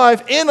of my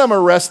life, and I'm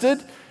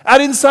arrested. I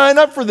didn't sign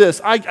up for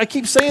this. I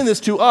keep saying this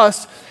to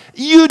us.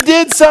 You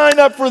did sign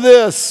up for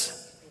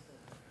this.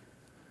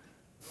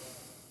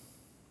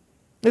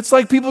 It's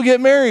like people get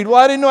married. Well,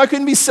 I didn't know I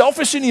couldn't be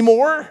selfish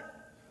anymore.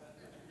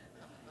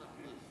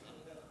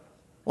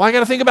 Well, I got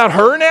to think about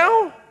her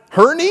now?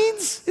 Her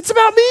needs? It's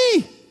about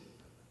me.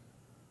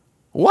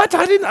 What?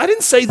 I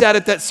didn't say that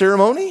at that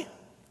ceremony.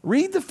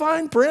 Read the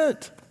fine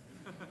print.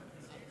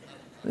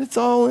 It's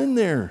all in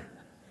there.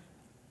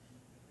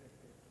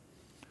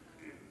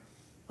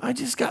 I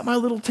just got my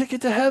little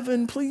ticket to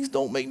heaven. Please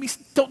don't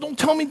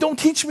tell me, don't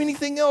teach me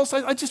anything else.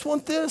 I just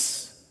want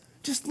this.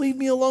 Just leave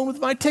me alone with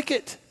my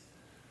ticket.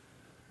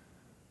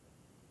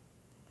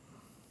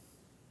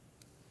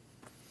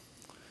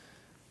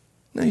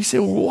 Now you say,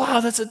 well,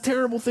 wow, that's a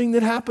terrible thing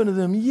that happened to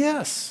them.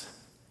 Yes.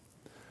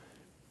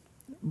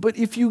 But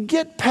if you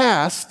get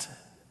past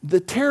the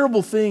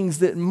terrible things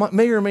that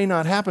may or may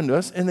not happen to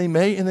us, and they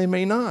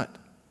may not.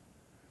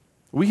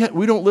 We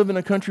don't live in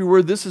a country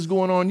where this is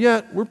going on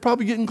yet. We're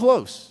probably getting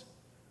close.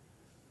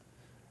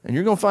 And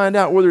you're going to find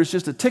out whether it's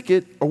just a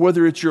ticket or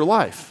whether it's your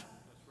life.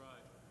 That's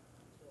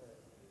right.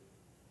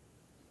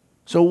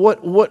 So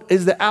what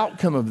is the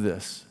outcome of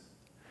this?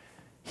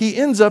 He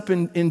ends up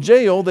in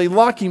jail. They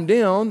lock him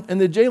down, and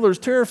the jailer's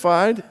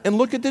terrified. And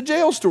look at the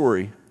jail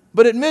story.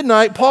 But at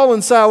midnight, Paul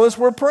and Silas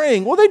were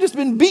praying. Well, they'd just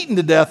been beaten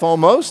to death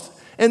almost.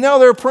 And now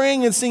they're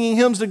praying and singing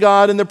hymns to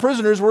God, and the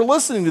prisoners were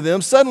listening to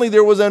them. Suddenly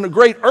there was a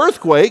great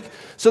earthquake,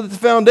 so that the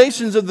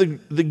foundations of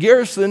the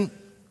garrison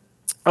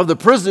of the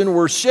prison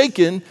were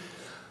shaken,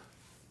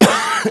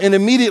 and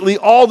immediately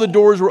all the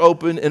doors were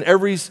opened, and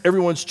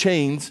everyone's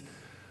chains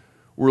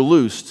were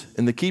loosed.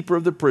 And the keeper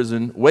of the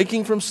prison,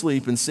 waking from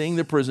sleep and seeing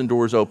the prison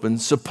doors open,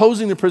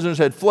 supposing the prisoners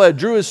had fled,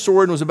 drew his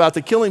sword and was about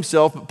to kill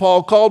himself. But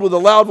Paul called with a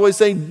loud voice,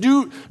 saying,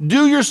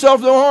 Do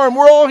yourself no harm.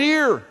 We're all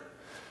here.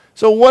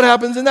 So what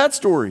happens in that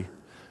story?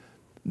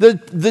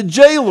 The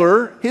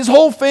jailer, his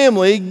whole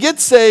family, get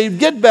saved,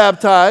 get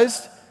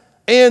baptized,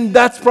 and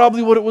that's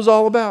probably what it was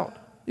all about.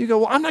 You go,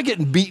 well, I'm not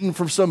getting beaten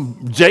from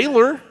some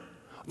jailer.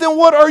 Then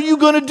what are you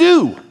going to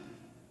do?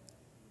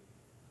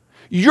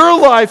 Your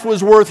life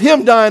was worth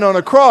him dying on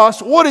a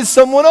cross. What is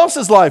someone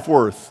else's life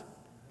worth?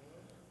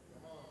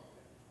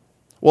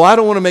 Well, I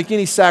don't want to make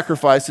any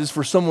sacrifices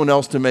for someone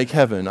else to make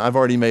heaven. I've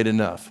already made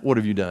enough. What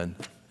have you done?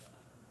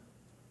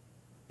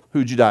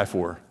 Who'd you die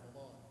for?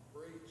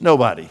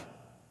 Nobody.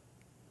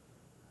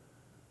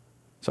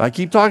 So I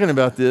keep talking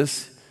about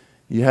this.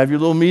 You have your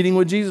little meeting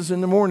with Jesus in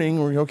the morning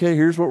where, okay,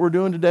 here's what we're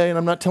doing today, and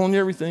I'm not telling you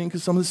everything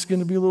because some of this is going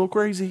to be a little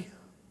crazy.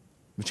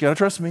 But you got to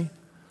trust me.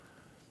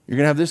 You're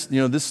going to have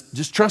this,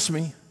 just trust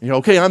me.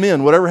 Okay, I'm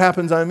in. Whatever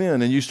happens, I'm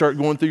in. And you start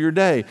going through your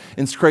day,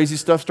 and crazy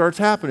stuff starts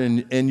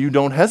happening, and you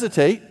don't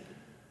hesitate.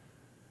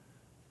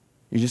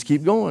 You just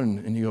keep going,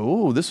 and you go,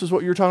 oh, this is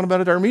what you were talking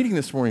about at our meeting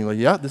this morning. Like,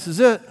 yeah, this is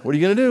it. What are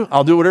you going to do?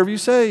 I'll do whatever you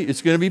say.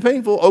 It's going to be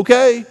painful.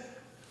 Okay.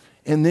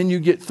 And then you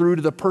get through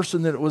to the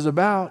person that it was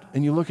about,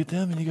 and you look at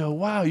them and you go,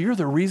 wow, you're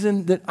the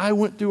reason that I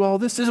went through all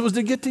this. This was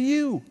to get to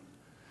you.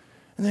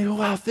 And they go,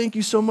 wow, thank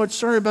you so much.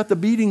 Sorry about the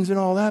beatings and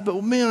all that,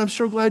 but man, I'm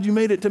so glad you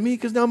made it to me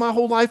because now my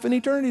whole life and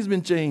eternity has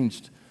been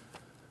changed.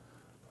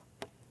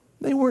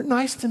 They weren't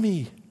nice to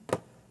me.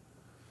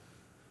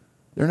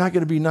 They're not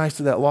going to be nice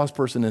to that lost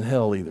person in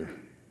hell either.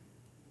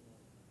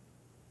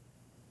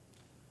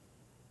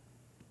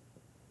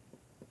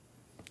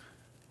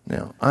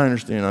 Now, I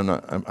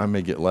understand I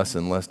may get less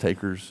and less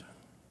takers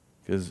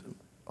because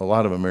a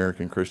lot of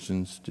American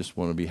Christians just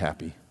want to be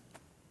happy.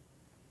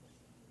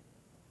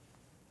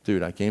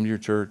 Dude, I came to your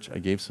church. I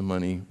gave some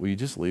money. Will you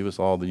just leave us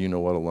all the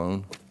you-know-what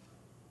alone?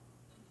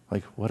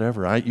 Like,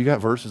 whatever. You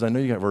got verses. I know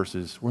you got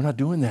verses. We're not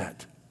doing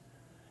that.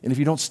 And if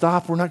you don't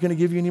stop, we're not going to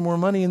give you any more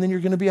money, and then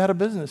you're going to be out of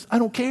business. I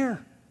don't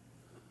care.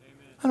 Amen.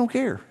 I don't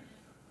care.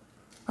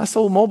 I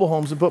sold mobile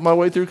homes and put my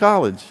way through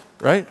college,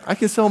 right? I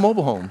can sell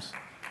mobile homes.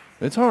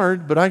 It's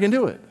hard, but I can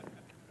do it.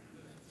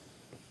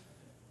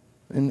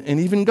 And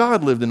even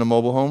God lived in a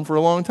mobile home for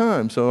a long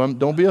time, so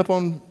don't be up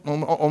on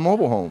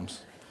mobile homes.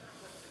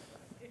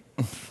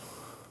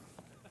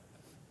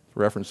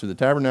 Reference to the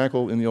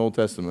tabernacle in the Old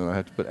Testament. I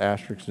have to put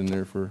asterisks in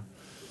there for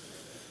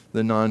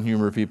the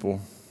non-humor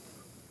people.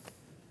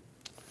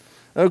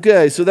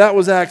 Okay, so that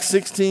was Acts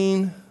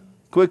 16.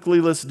 Quickly,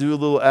 let's do a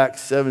little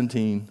Acts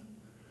 17.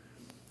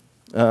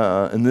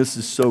 And this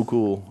is so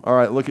cool. All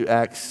right, look at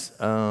Acts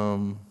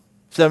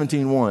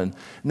 17:1.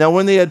 Now,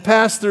 when they had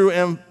passed through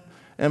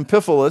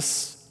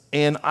Amphipolis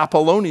and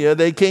Apollonia,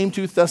 they came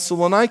to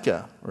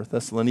Thessalonica, or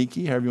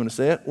Thessaloniki, however you want to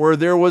say it, where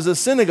there was a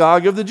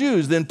synagogue of the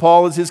Jews. Then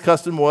Paul, as his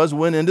custom was,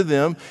 went into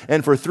them,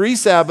 and for 3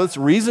 Sabbaths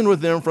reasoned with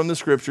them from the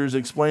Scriptures,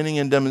 explaining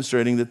and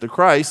demonstrating that the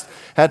Christ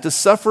had to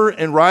suffer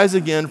and rise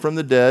again from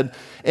the dead,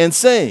 and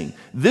saying,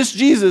 "This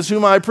Jesus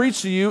whom I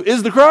preach to you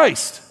is the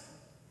Christ."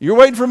 You're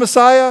waiting for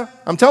Messiah?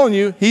 I'm telling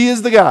you, he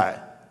is the guy.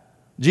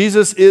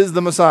 Jesus is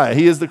the Messiah.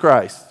 He is the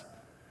Christ.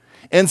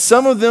 And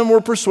some of them were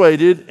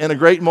persuaded, and a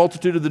great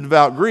multitude of the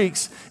devout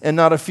Greeks, and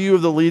not a few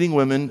of the leading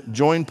women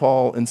joined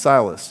Paul and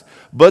Silas.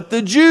 But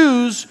the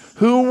Jews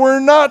who were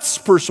not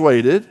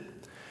persuaded,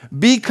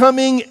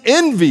 becoming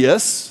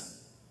envious,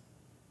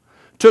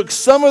 took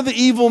some of the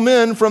evil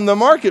men from the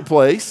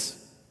marketplace,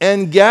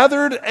 and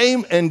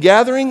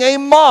gathering a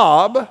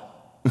mob,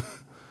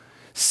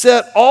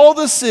 set all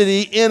the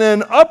city in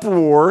an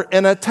uproar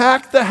and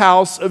attacked the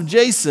house of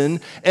Jason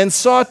and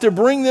sought to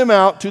bring them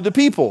out to the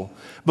people.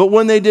 But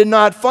when they did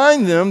not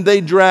find them, they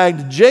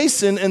dragged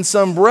Jason and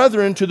some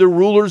brethren to the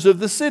rulers of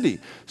the city.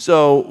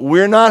 So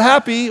we're not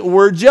happy.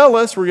 We're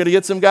jealous. We're going to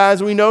get some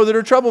guys we know that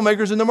are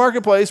troublemakers in the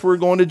marketplace. We're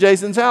going to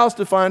Jason's house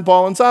to find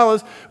Paul and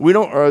Silas. We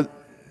don't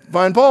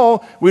find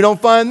Paul. We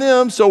don't find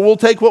them. So we'll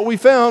take what we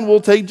found. We'll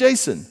take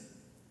Jason.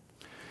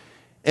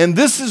 And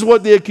this is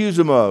what they accuse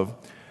him of.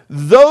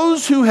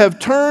 Those who have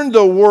turned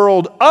the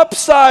world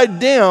upside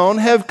down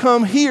have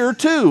come here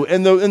too.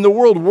 And in the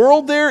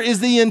world there is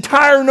the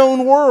entire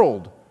known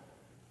world.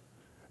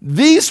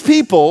 These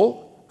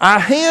people, a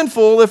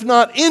handful, if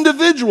not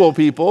individual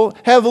people,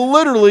 have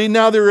literally,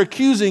 now they're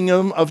accusing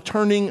them of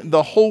turning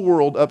the whole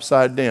world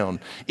upside down.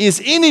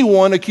 Is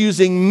anyone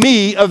accusing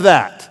me of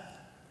that?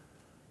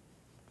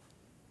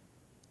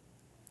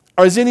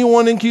 Or is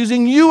anyone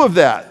accusing you of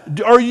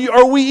that?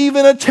 Are we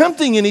even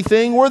attempting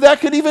anything where that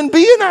could even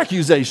be an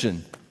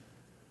accusation?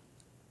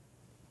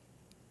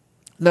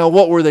 Now,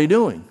 what were they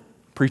doing?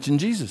 Preaching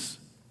Jesus.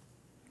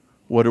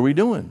 What are we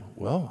doing?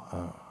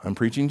 Well, I'm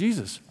preaching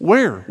Jesus.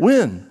 Where?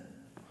 When?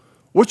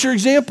 What's your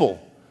example?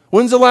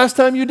 When's the last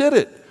time you did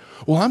it?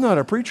 Well, I'm not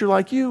a preacher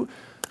like you.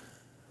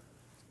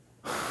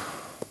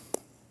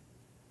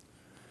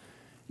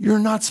 You're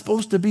not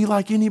supposed to be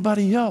like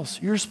anybody else.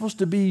 You're supposed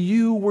to be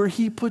you where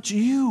he puts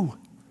you.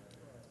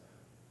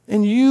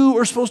 And you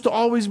are supposed to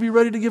always be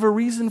ready to give a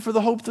reason for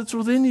the hope that's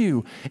within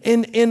you.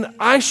 And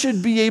I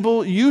should be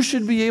able, you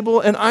should be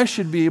able, and I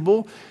should be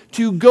able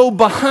to go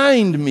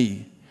behind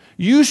me.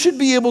 You should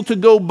be able to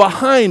go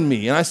behind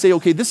me. And I say,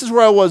 okay, this is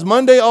where I was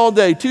Monday all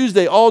day,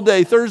 Tuesday all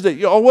day,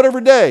 Thursday, or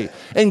whatever day.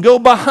 And go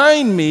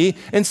behind me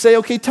and say,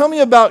 okay, tell me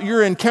about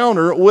your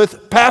encounter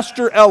with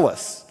Pastor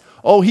Ellis.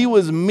 Oh, he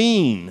was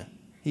mean.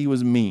 He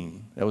was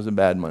mean. That was a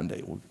bad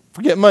Monday.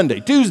 Forget Monday,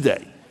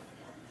 Tuesday.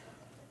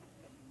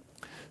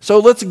 So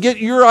let's get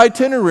your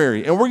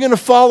itinerary, and we're going to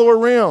follow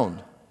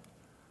around.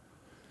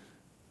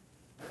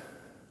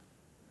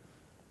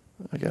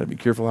 I got to be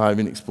careful how I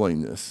even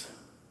explain this.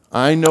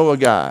 I know a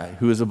guy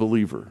who is a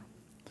believer,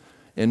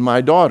 and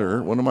my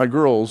daughter, one of my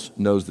girls,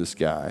 knows this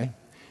guy,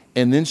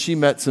 and then she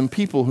met some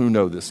people who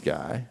know this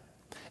guy,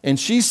 and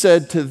she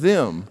said to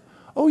them,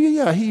 oh,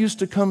 yeah, he used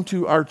to come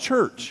to our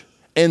church.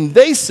 And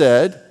they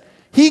said,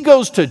 he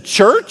goes to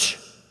church?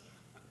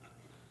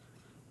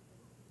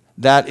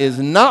 That is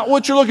not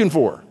what you're looking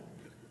for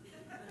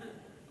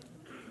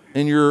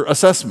in your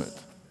assessment.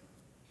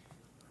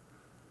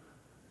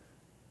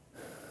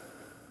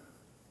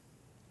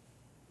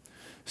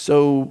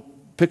 So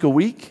pick a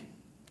week.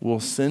 We'll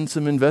send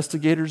some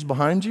investigators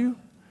behind you,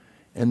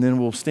 and then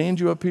we'll stand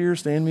me up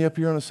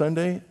here on a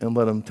Sunday and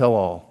let them tell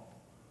all.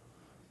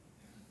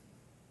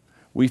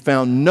 We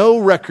found no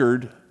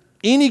record,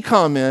 any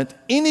comment,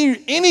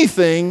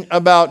 anything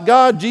about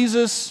God,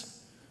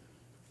 Jesus,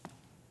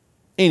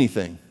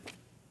 anything.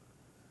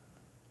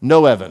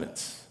 No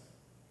evidence.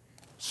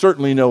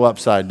 Certainly no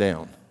upside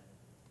down.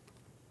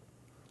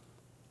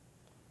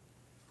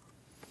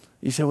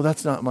 You say, well,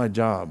 that's not my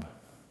job.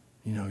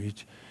 You know,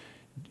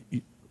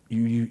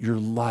 your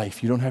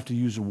life, you don't have to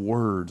use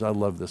words. I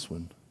love this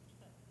one.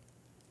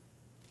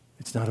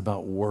 It's not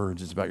about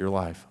words, it's about your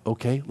life.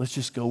 Okay, let's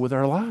just go with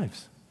our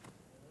lives.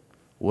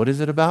 What is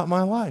it about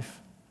my life?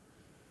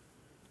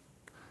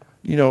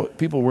 You know,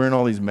 people wearing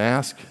all these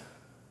masks.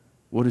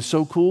 What is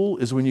so cool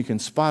is when you can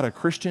spot a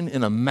Christian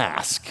in a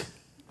mask.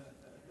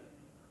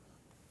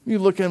 You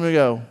look at him and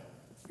go,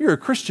 you're a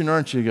Christian,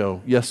 aren't you? You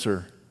go, yes,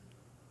 sir.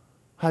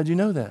 How'd you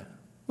know that?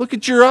 Look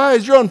at your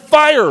eyes, you're on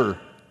fire.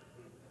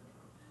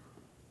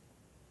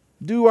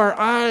 Do our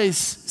eyes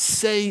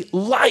say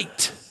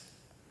light?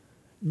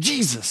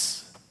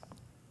 Jesus.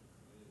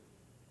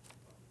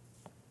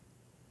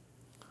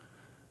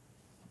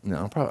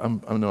 No,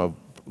 I know I've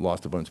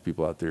lost a bunch of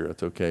people out there.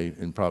 That's okay.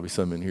 And probably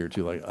some in here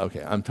too. Like,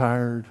 okay, I'm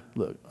tired.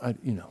 Look, I'm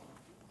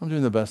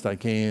doing the best I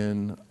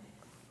can.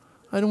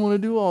 I don't want to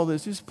do all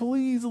this. Just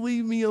please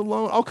leave me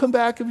alone. I'll come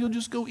back if you'll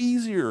just go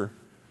easier.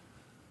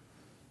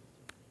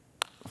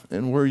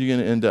 And where are you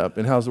going to end up?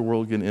 And how's the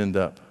world going to end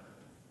up?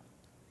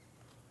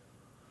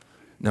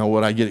 Now,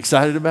 what I get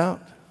excited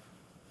about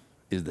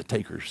is the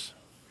takers.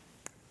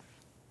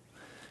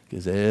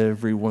 Because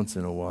every once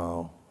in a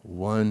while,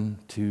 1,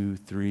 2,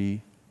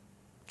 3,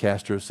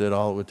 Castro said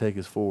all it would take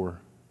is 4.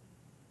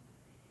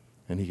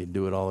 And he could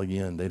do it all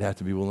again. They'd have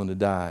to be willing to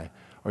die.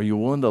 Are you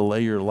willing to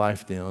lay your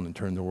life down and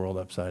turn the world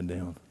upside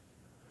down?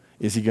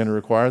 Is he going to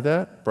require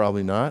that?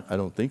 Probably not. I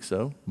don't think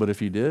so. But if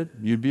he did,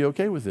 you'd be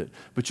okay with it.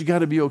 But you got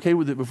to be okay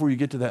with it before you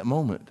get to that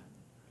moment.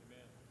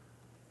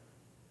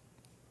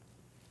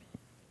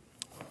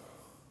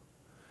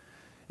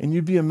 And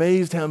you'd be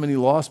amazed how many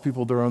lost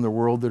people there are in the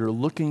world that are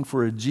looking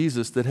for a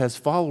Jesus that has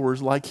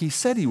followers like he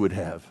said he would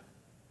have.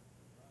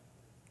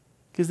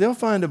 Because they'll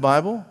find a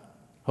Bible,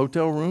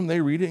 hotel room, they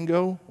read it and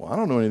go, well, I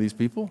don't know any of these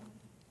people.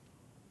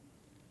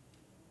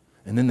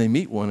 And then they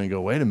meet one and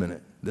go, wait a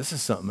minute, this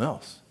is something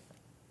else.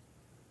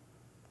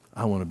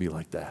 I want to be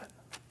like that.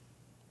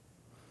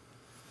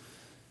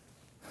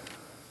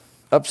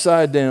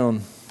 Upside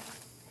down.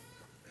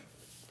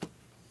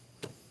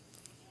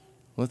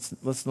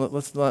 Let's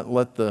not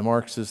let the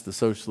Marxists, the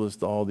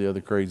socialists, all the other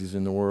crazies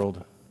in the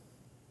world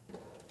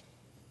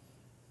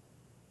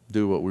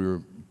do what we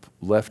were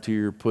left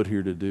here, put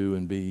here to do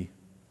and be.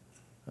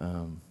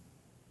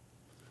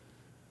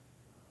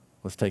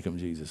 Let's take them,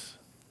 Jesus.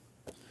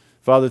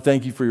 Father,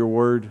 thank you for your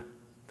word.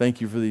 Thank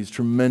you for these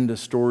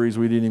tremendous stories.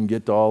 We didn't even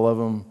get to all of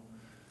them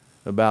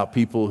about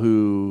people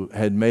who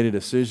had made a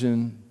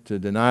decision to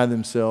deny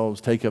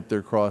themselves, take up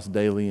their cross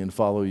daily and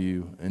follow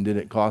you. And did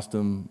it cost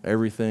them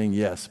everything?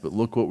 Yes, but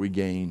look what we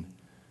gain.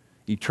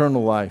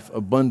 Eternal life,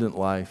 abundant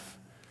life,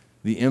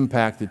 the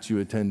impact that you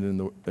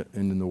attended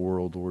in the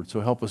world, Lord.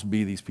 So help us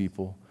be these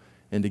people.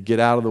 And to get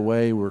out of the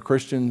way, we're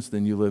Christians,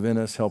 then you live in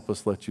us. Help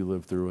us let you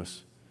live through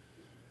us.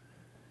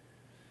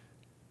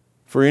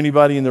 For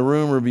anybody in the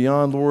room or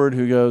beyond, Lord,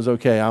 who goes,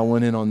 okay, I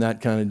went in on that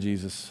kind of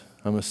Jesus.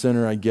 I'm a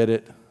sinner, I get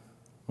it.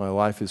 My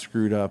life is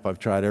screwed up. I've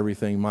tried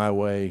everything my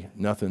way.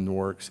 Nothing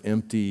works.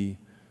 Empty.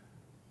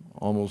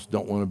 Almost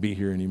don't want to be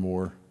here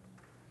anymore.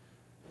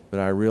 But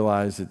I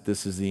realize that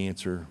this is the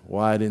answer.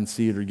 Why I didn't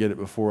see it or get it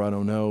before, I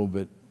don't know,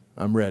 but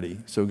I'm ready.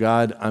 So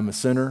God, I'm a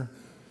sinner.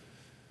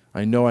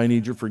 I know I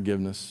need your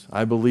forgiveness.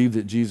 I believe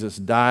that Jesus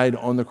died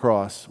on the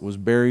cross, was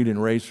buried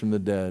and raised from the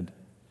dead.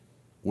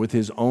 With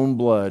his own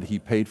blood, he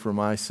paid for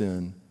my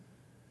sin.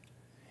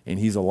 And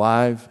he's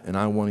alive, and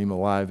I want him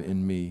alive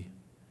in me.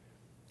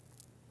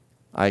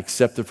 I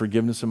accept the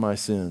forgiveness of my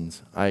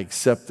sins. I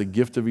accept the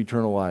gift of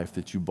eternal life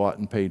that you bought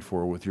and paid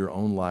for with your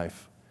own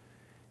life.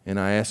 And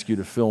I ask you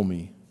to fill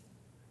me,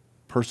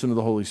 person of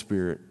the Holy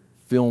Spirit,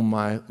 fill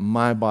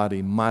my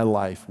body, my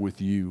life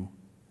with you.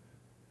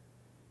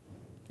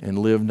 And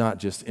live not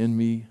just in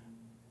me,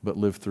 but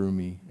live through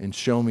me. And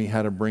show me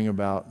how to bring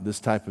about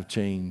this type of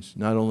change,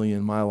 not only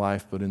in my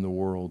life, but in the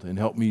world. And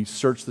help me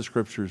search the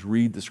Scriptures,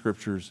 read the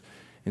Scriptures,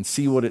 and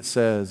see what it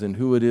says and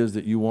who it is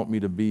that you want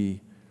me to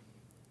be.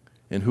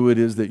 And who it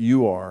is that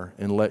you are,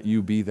 and let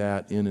you be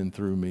that in and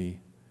through me.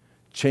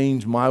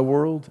 Change my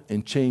world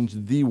and change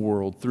the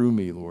world through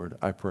me, Lord,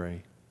 I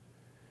pray.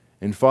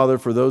 And Father,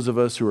 for those of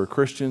us who are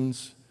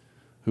Christians,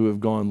 who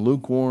have gone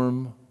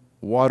lukewarm,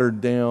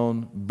 watered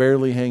down,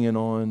 barely hanging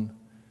on,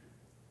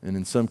 and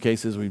in some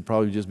cases we'd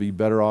probably just be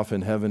better off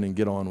in heaven and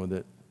get on with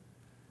it.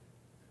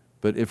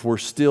 But if we're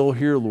still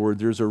here, Lord,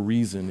 there's a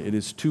reason. It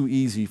is too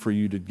easy for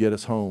you to get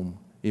us home.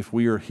 If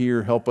we are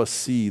here, help us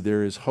see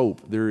there is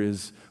hope, there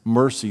is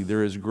mercy,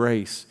 there is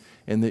grace,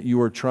 and that you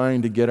are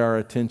trying to get our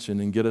attention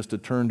and get us to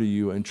turn to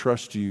you and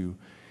trust you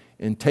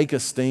and take a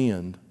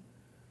stand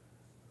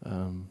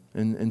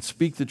and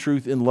speak the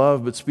truth in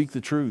love, but speak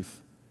the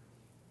truth.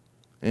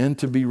 And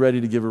to be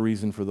ready to give a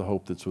reason for the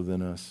hope that's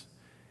within us.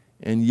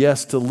 And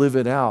yes, to live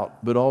it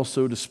out, but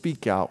also to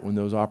speak out when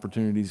those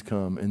opportunities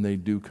come, and they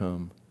do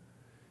come.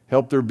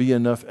 Help there be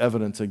enough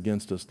evidence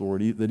against us,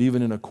 Lord, that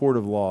even in a court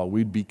of law,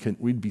 we'd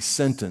be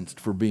sentenced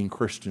for being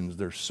Christians.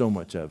 There's so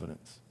much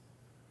evidence.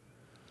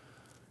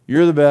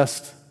 You're the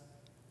best.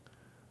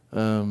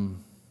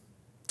 And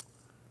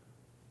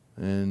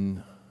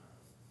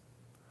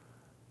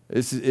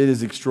it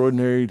is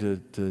extraordinary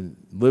to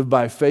live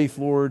by faith,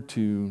 Lord,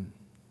 to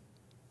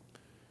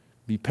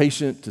be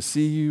patient, to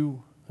see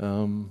you,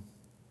 and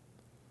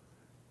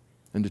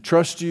to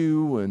trust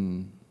you,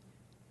 and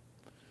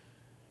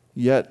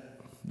yet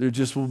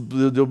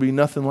there'll be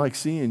nothing like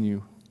seeing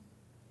you.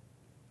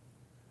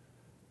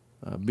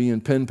 Being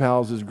pen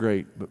pals is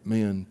great, but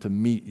man, to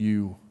meet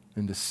you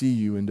and to see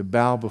you and to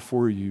bow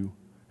before you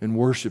and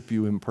worship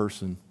you in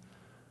person.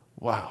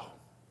 Wow.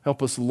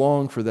 Help us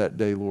long for that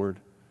day, Lord,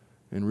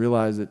 and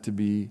realize that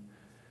to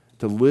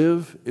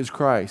live is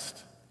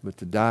Christ, but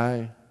to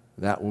die,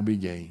 that will be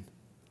gain.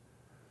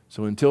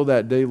 So until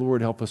that day,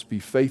 Lord, help us be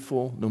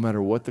faithful, no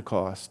matter what the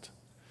cost,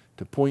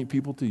 to point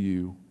people to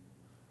you.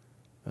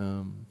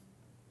 And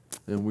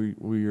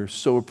we are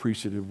so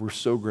appreciative. We're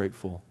so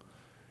grateful.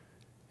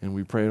 And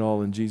we pray it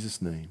all in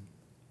Jesus' name.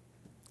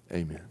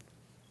 Amen.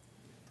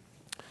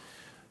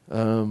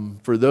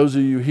 For those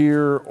of you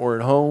here or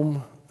at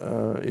home,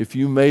 if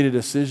you made a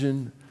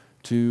decision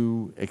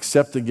to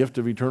accept the gift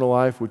of eternal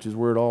life, which is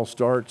where it all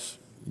starts,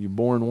 You're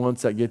born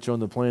once, that gets you on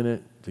the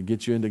planet. To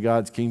get you into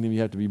God's kingdom, you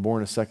have to be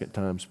born a second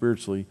time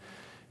spiritually.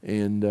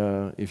 And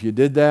if you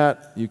did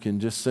that, you can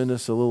just send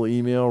us a little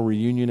email,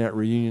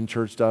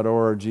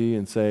 reunion@reunionchurch.org,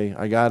 and say,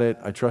 I got it,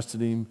 I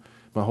trusted him,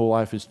 my whole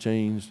life has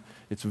changed.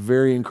 It's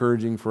very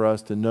encouraging for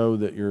us to know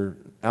that you're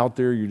out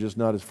there, you're just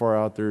not as far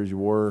out there as you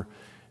were,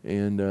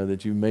 and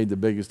that you've made the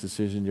biggest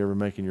decision you ever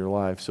make in your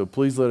life. So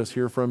please let us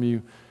hear from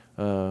you.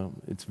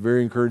 It's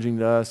very encouraging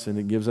to us, and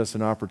it gives us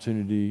an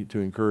opportunity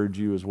to encourage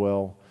you as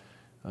well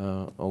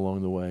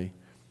along the way.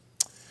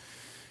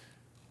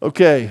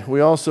 Okay, we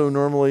also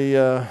normally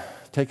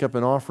take up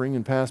an offering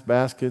and pass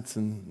baskets,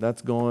 and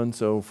that's gone.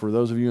 So for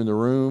those of you in the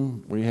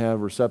room, we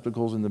have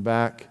receptacles in the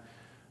back.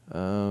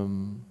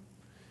 And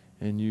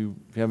if you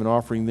have an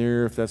offering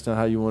there, if that's not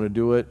how you want to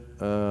do it,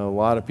 a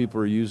lot of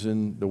people are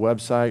using the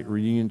website,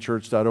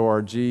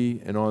 reunionchurch.org,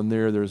 and on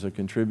there's a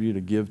contribute,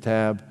 a give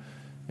tab,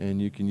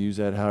 and you can use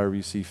that however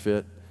you see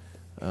fit.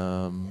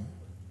 And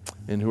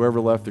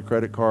whoever left the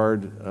credit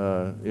card,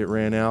 it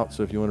ran out,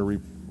 so if you want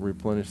to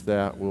replenish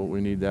that, we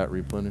need that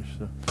replenished.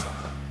 So.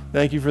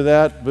 Thank you for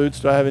that.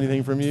 Boots, do I have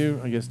anything from you?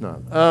 I guess not.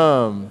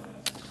 All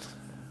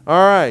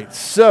right,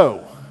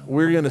 so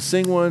we're going to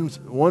sing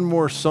one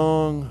more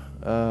song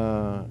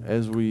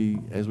as we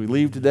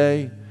leave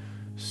today.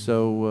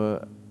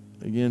 So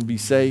again, be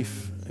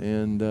safe.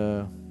 And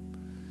a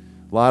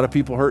lot of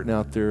people hurting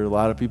out there, a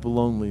lot of people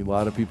lonely, a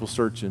lot of people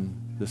searching.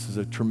 This is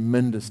a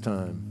tremendous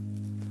time.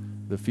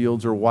 The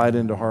fields are white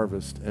into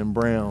harvest, and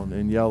brown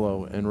and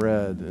yellow and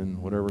red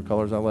and whatever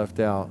colors I left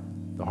out.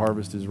 The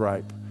harvest is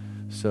ripe.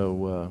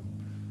 So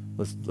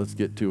let's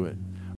get to it.